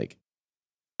 I was like,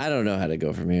 I don't know how to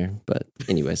go from here. But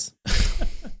anyways,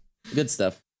 good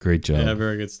stuff. Great job. Yeah,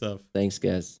 very good stuff. Thanks,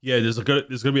 guys. Yeah, there's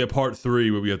gonna be a part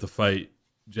 3 where we have to fight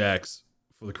Jax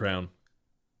for the crown.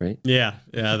 Right? Yeah,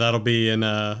 that'll be in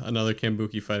another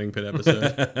Kambuki Fighting Pit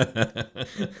episode.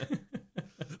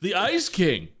 The Ice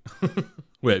King.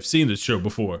 Wait, I've seen this show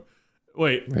before.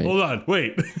 Wait, Right. hold on.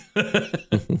 Wait.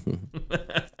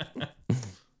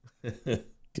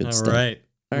 Good All stuff. right.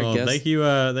 All right, Well, guys.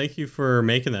 thank you for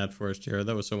making that for us, Jared.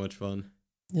 That was so much fun.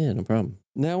 Yeah, no problem.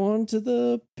 Now on to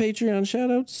the Patreon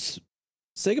shoutouts.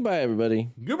 Say goodbye, everybody.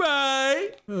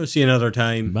 Goodbye. Oh, see you another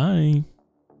time. Bye.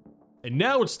 And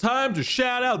now it's time to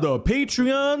shout out the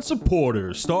Patreon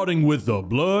supporters, starting with the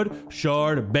Blood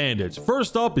Shard Bandits.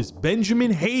 First up is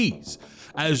Benjamin Hayes.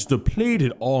 As the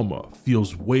plated armor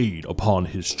feels weighed upon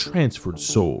his transferred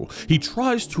soul, he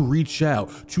tries to reach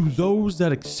out to those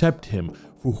that accept him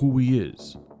for who he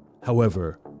is.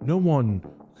 However, no one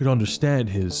could understand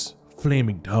his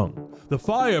flaming tongue. The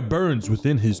fire burns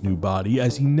within his new body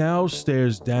as he now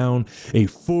stares down a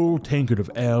full tankard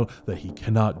of ale that he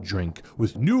cannot drink,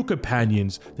 with new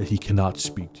companions that he cannot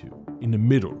speak to, in the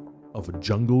middle of a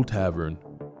jungle tavern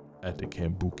at the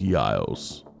Kambuki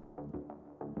Isles.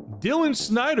 Dylan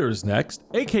Snyder is next,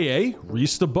 aka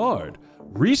Reese the Bard.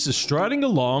 Reese is striding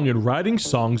along and writing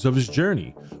songs of his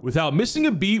journey. Without missing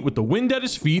a beat, with the wind at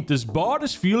his feet, this bard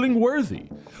is feeling worthy.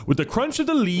 With the crunch of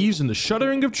the leaves and the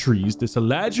shuddering of trees, this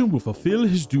Aladjin will fulfill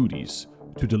his duties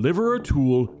to deliver a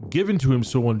tool given to him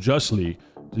so unjustly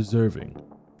deserving.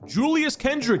 Julius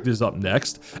Kendrick is up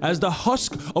next, as the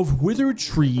husk of withered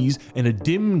trees and a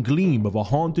dim gleam of a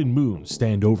haunted moon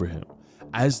stand over him.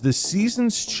 As the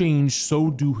seasons change, so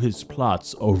do his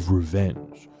plots of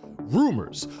revenge.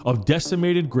 Rumors of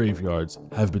decimated graveyards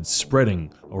have been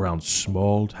spreading around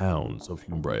small towns of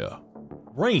Humbrea.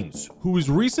 Rains, who was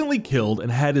recently killed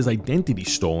and had his identity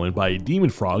stolen by a demon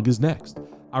frog, is next.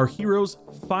 Our heroes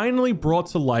finally brought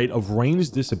to light of Rain's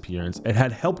disappearance and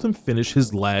had helped him finish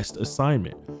his last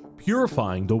assignment,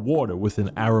 purifying the water within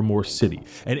Aramore City,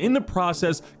 and in the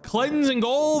process cleansing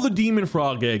all the demon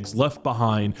frog eggs left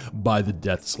behind by the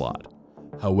death slot.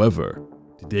 However,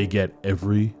 did they get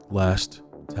every last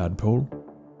tadpole?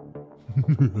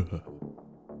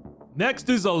 Next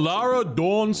is Alara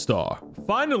Dawnstar.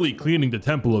 Finally cleaning the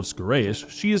Temple of Scareus,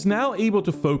 she is now able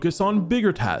to focus on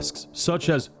bigger tasks, such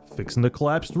as fixing the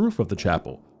collapsed roof of the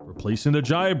chapel, replacing the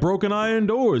giant broken iron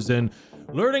doors, and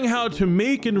learning how to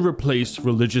make and replace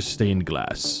religious stained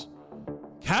glass.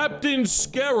 Captain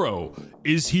Scarrow,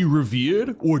 is he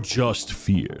revered or just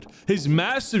feared? His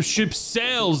massive ship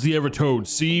sails the ever-towed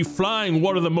sea, flying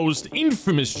one of the most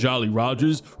infamous Jolly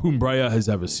Rogers Humbrea has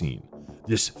ever seen.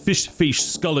 This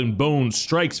fish-faced skull and bones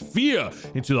strikes fear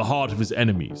into the heart of his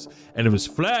enemies, and if his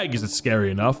flag isn't scary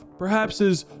enough, perhaps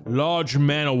his large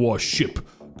man-o'-war ship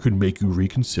could make you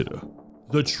reconsider.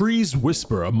 The trees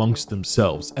whisper amongst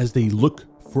themselves as they look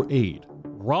for aid.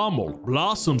 Rommel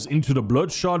blossoms into the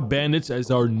Bloodshot Bandits as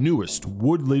our newest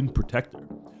woodland protector.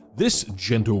 This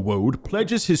gentle woad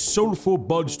pledges his soulful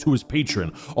buds to his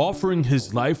patron, offering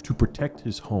his life to protect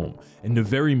his home and the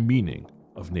very meaning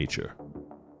of nature.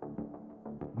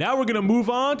 Now we're gonna move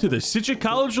on to the Sitcha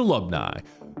College alumni.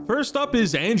 First up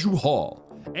is Andrew Hall.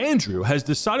 Andrew has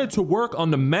decided to work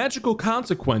on the magical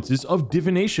consequences of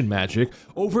divination magic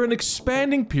over an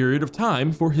expanding period of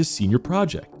time for his senior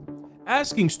project.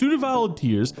 Asking student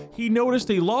volunteers, he noticed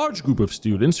a large group of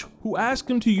students who asked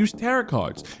him to use tarot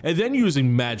cards and then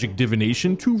using magic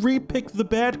divination to re-pick the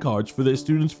bad cards for their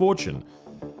students' fortune.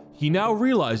 He now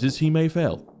realizes he may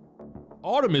fail.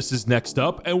 Artemis is next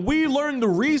up, and we learn the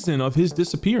reason of his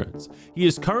disappearance. He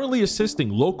is currently assisting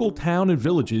local town and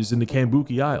villages in the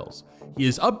Kambuki Isles. He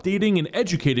is updating and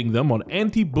educating them on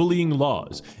anti-bullying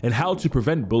laws and how to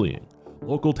prevent bullying.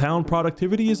 Local town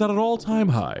productivity is at an all-time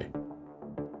high.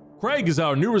 Craig is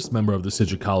our newest member of the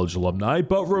Sitcha College alumni,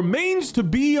 but remains to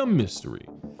be a mystery.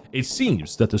 It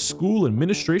seems that the school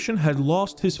administration had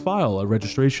lost his file at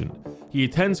registration. He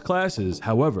attends classes,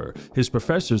 however, his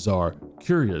professors are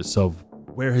curious of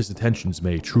where his attentions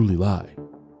may truly lie.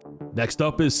 Next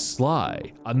up is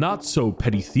Sly, a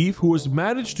not-so-petty thief who has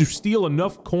managed to steal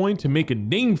enough coin to make a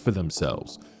name for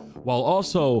themselves. While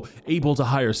also able to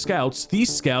hire scouts,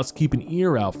 these scouts keep an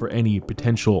ear out for any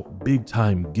potential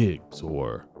big-time gigs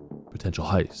or potential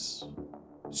heists.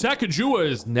 Sakajua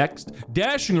is next.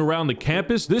 Dashing around the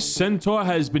campus, this centaur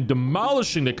has been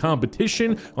demolishing the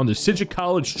competition on the Sitcha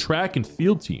College track and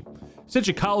field team.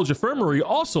 Sitcha College Infirmary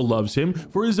also loves him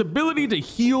for his ability to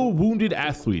heal wounded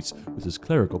athletes with his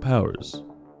clerical powers.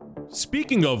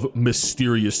 Speaking of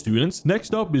mysterious students,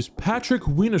 next up is Patrick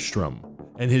Wienerstrom,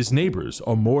 and his neighbors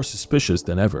are more suspicious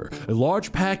than ever. A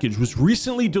large package was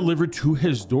recently delivered to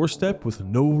his doorstep with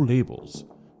no labels.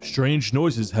 Strange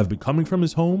noises have been coming from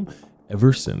his home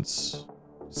ever since.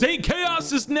 St.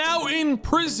 Chaos is now in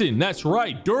prison. That's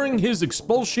right. During his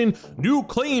expulsion, new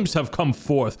claims have come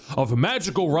forth of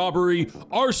magical robbery,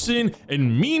 arson,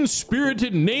 and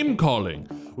mean-spirited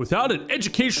name-calling. Without an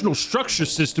educational structure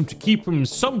system to keep him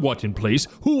somewhat in place,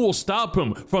 who will stop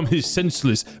him from his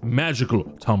senseless magical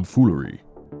tomfoolery?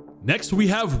 Next, we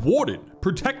have Warden,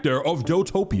 protector of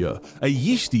Dotopia, a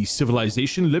yeasty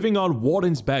civilization living on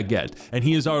Warden's baguette, and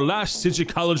he is our last Sitcha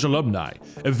College alumni.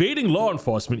 Evading law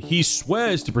enforcement, he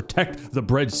swears to protect the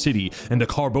bread city and the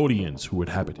Carbodians who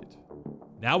inhabit it.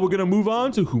 Now we're gonna move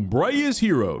on to Humbrea's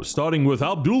heroes, starting with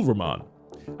Abdul Rahman.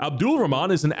 Abdul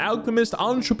Rahman is an alchemist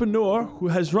entrepreneur who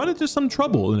has run into some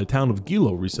trouble in the town of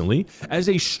Gilo recently, as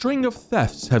a string of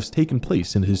thefts has taken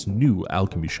place in his new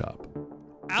alchemy shop.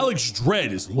 Alex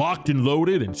Dredd is locked and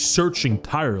loaded and searching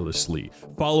tirelessly,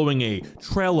 following a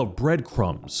trail of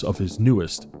breadcrumbs of his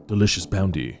newest delicious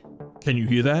bounty. Can you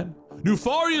hear that?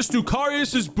 Nefarious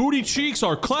Ducarius's booty cheeks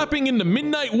are clapping in the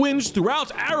midnight winds throughout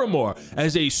Aramore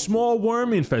as a small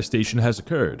worm infestation has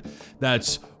occurred.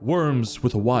 That's worms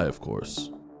with a Y, of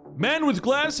course. Man with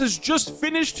Glass has just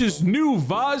finished his new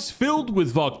vase filled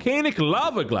with volcanic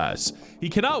lava glass. He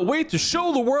cannot wait to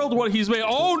show the world what he's made.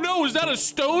 Oh no, is that a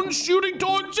stone shooting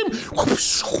towards him?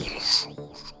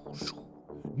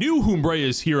 New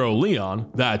Humbrea's hero Leon,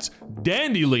 that's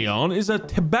Dandy Leon, is a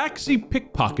tabaxi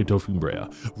pickpocket of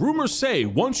Humbrea. Rumors say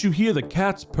once you hear the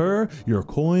cat's purr, your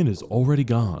coin is already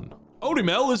gone.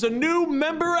 Odimel is a new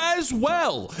member as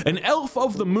well, an elf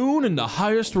of the moon in the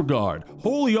highest regard.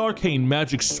 Holy arcane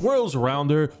magic swirls around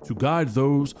her to guide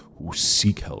those who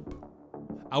seek help.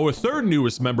 Our third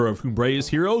newest member of Humbrea's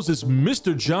heroes is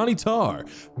Mr. Johnny Tar.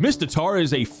 Mr. Tar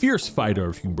is a fierce fighter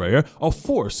of Humbrea, a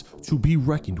force to be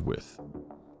reckoned with.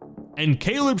 And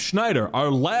Caleb Schneider, our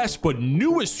last but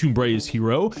newest Humbrea's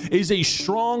hero, is a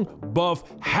strong, buff,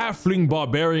 halfling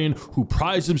barbarian who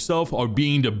prides himself on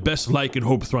being the best lycan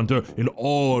hope hunter in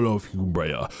all of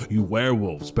Humbrea. You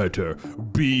werewolves better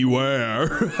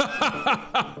beware.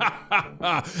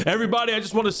 Everybody, I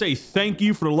just want to say thank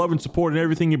you for the love and support and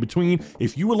everything in between.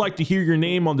 If you would like to hear your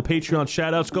name on the Patreon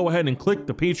shoutouts, go ahead and click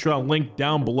the Patreon link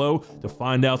down below to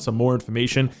find out some more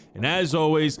information. And as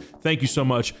always, thank you so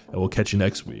much, and we'll catch you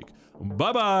next week.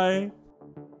 Bye-bye.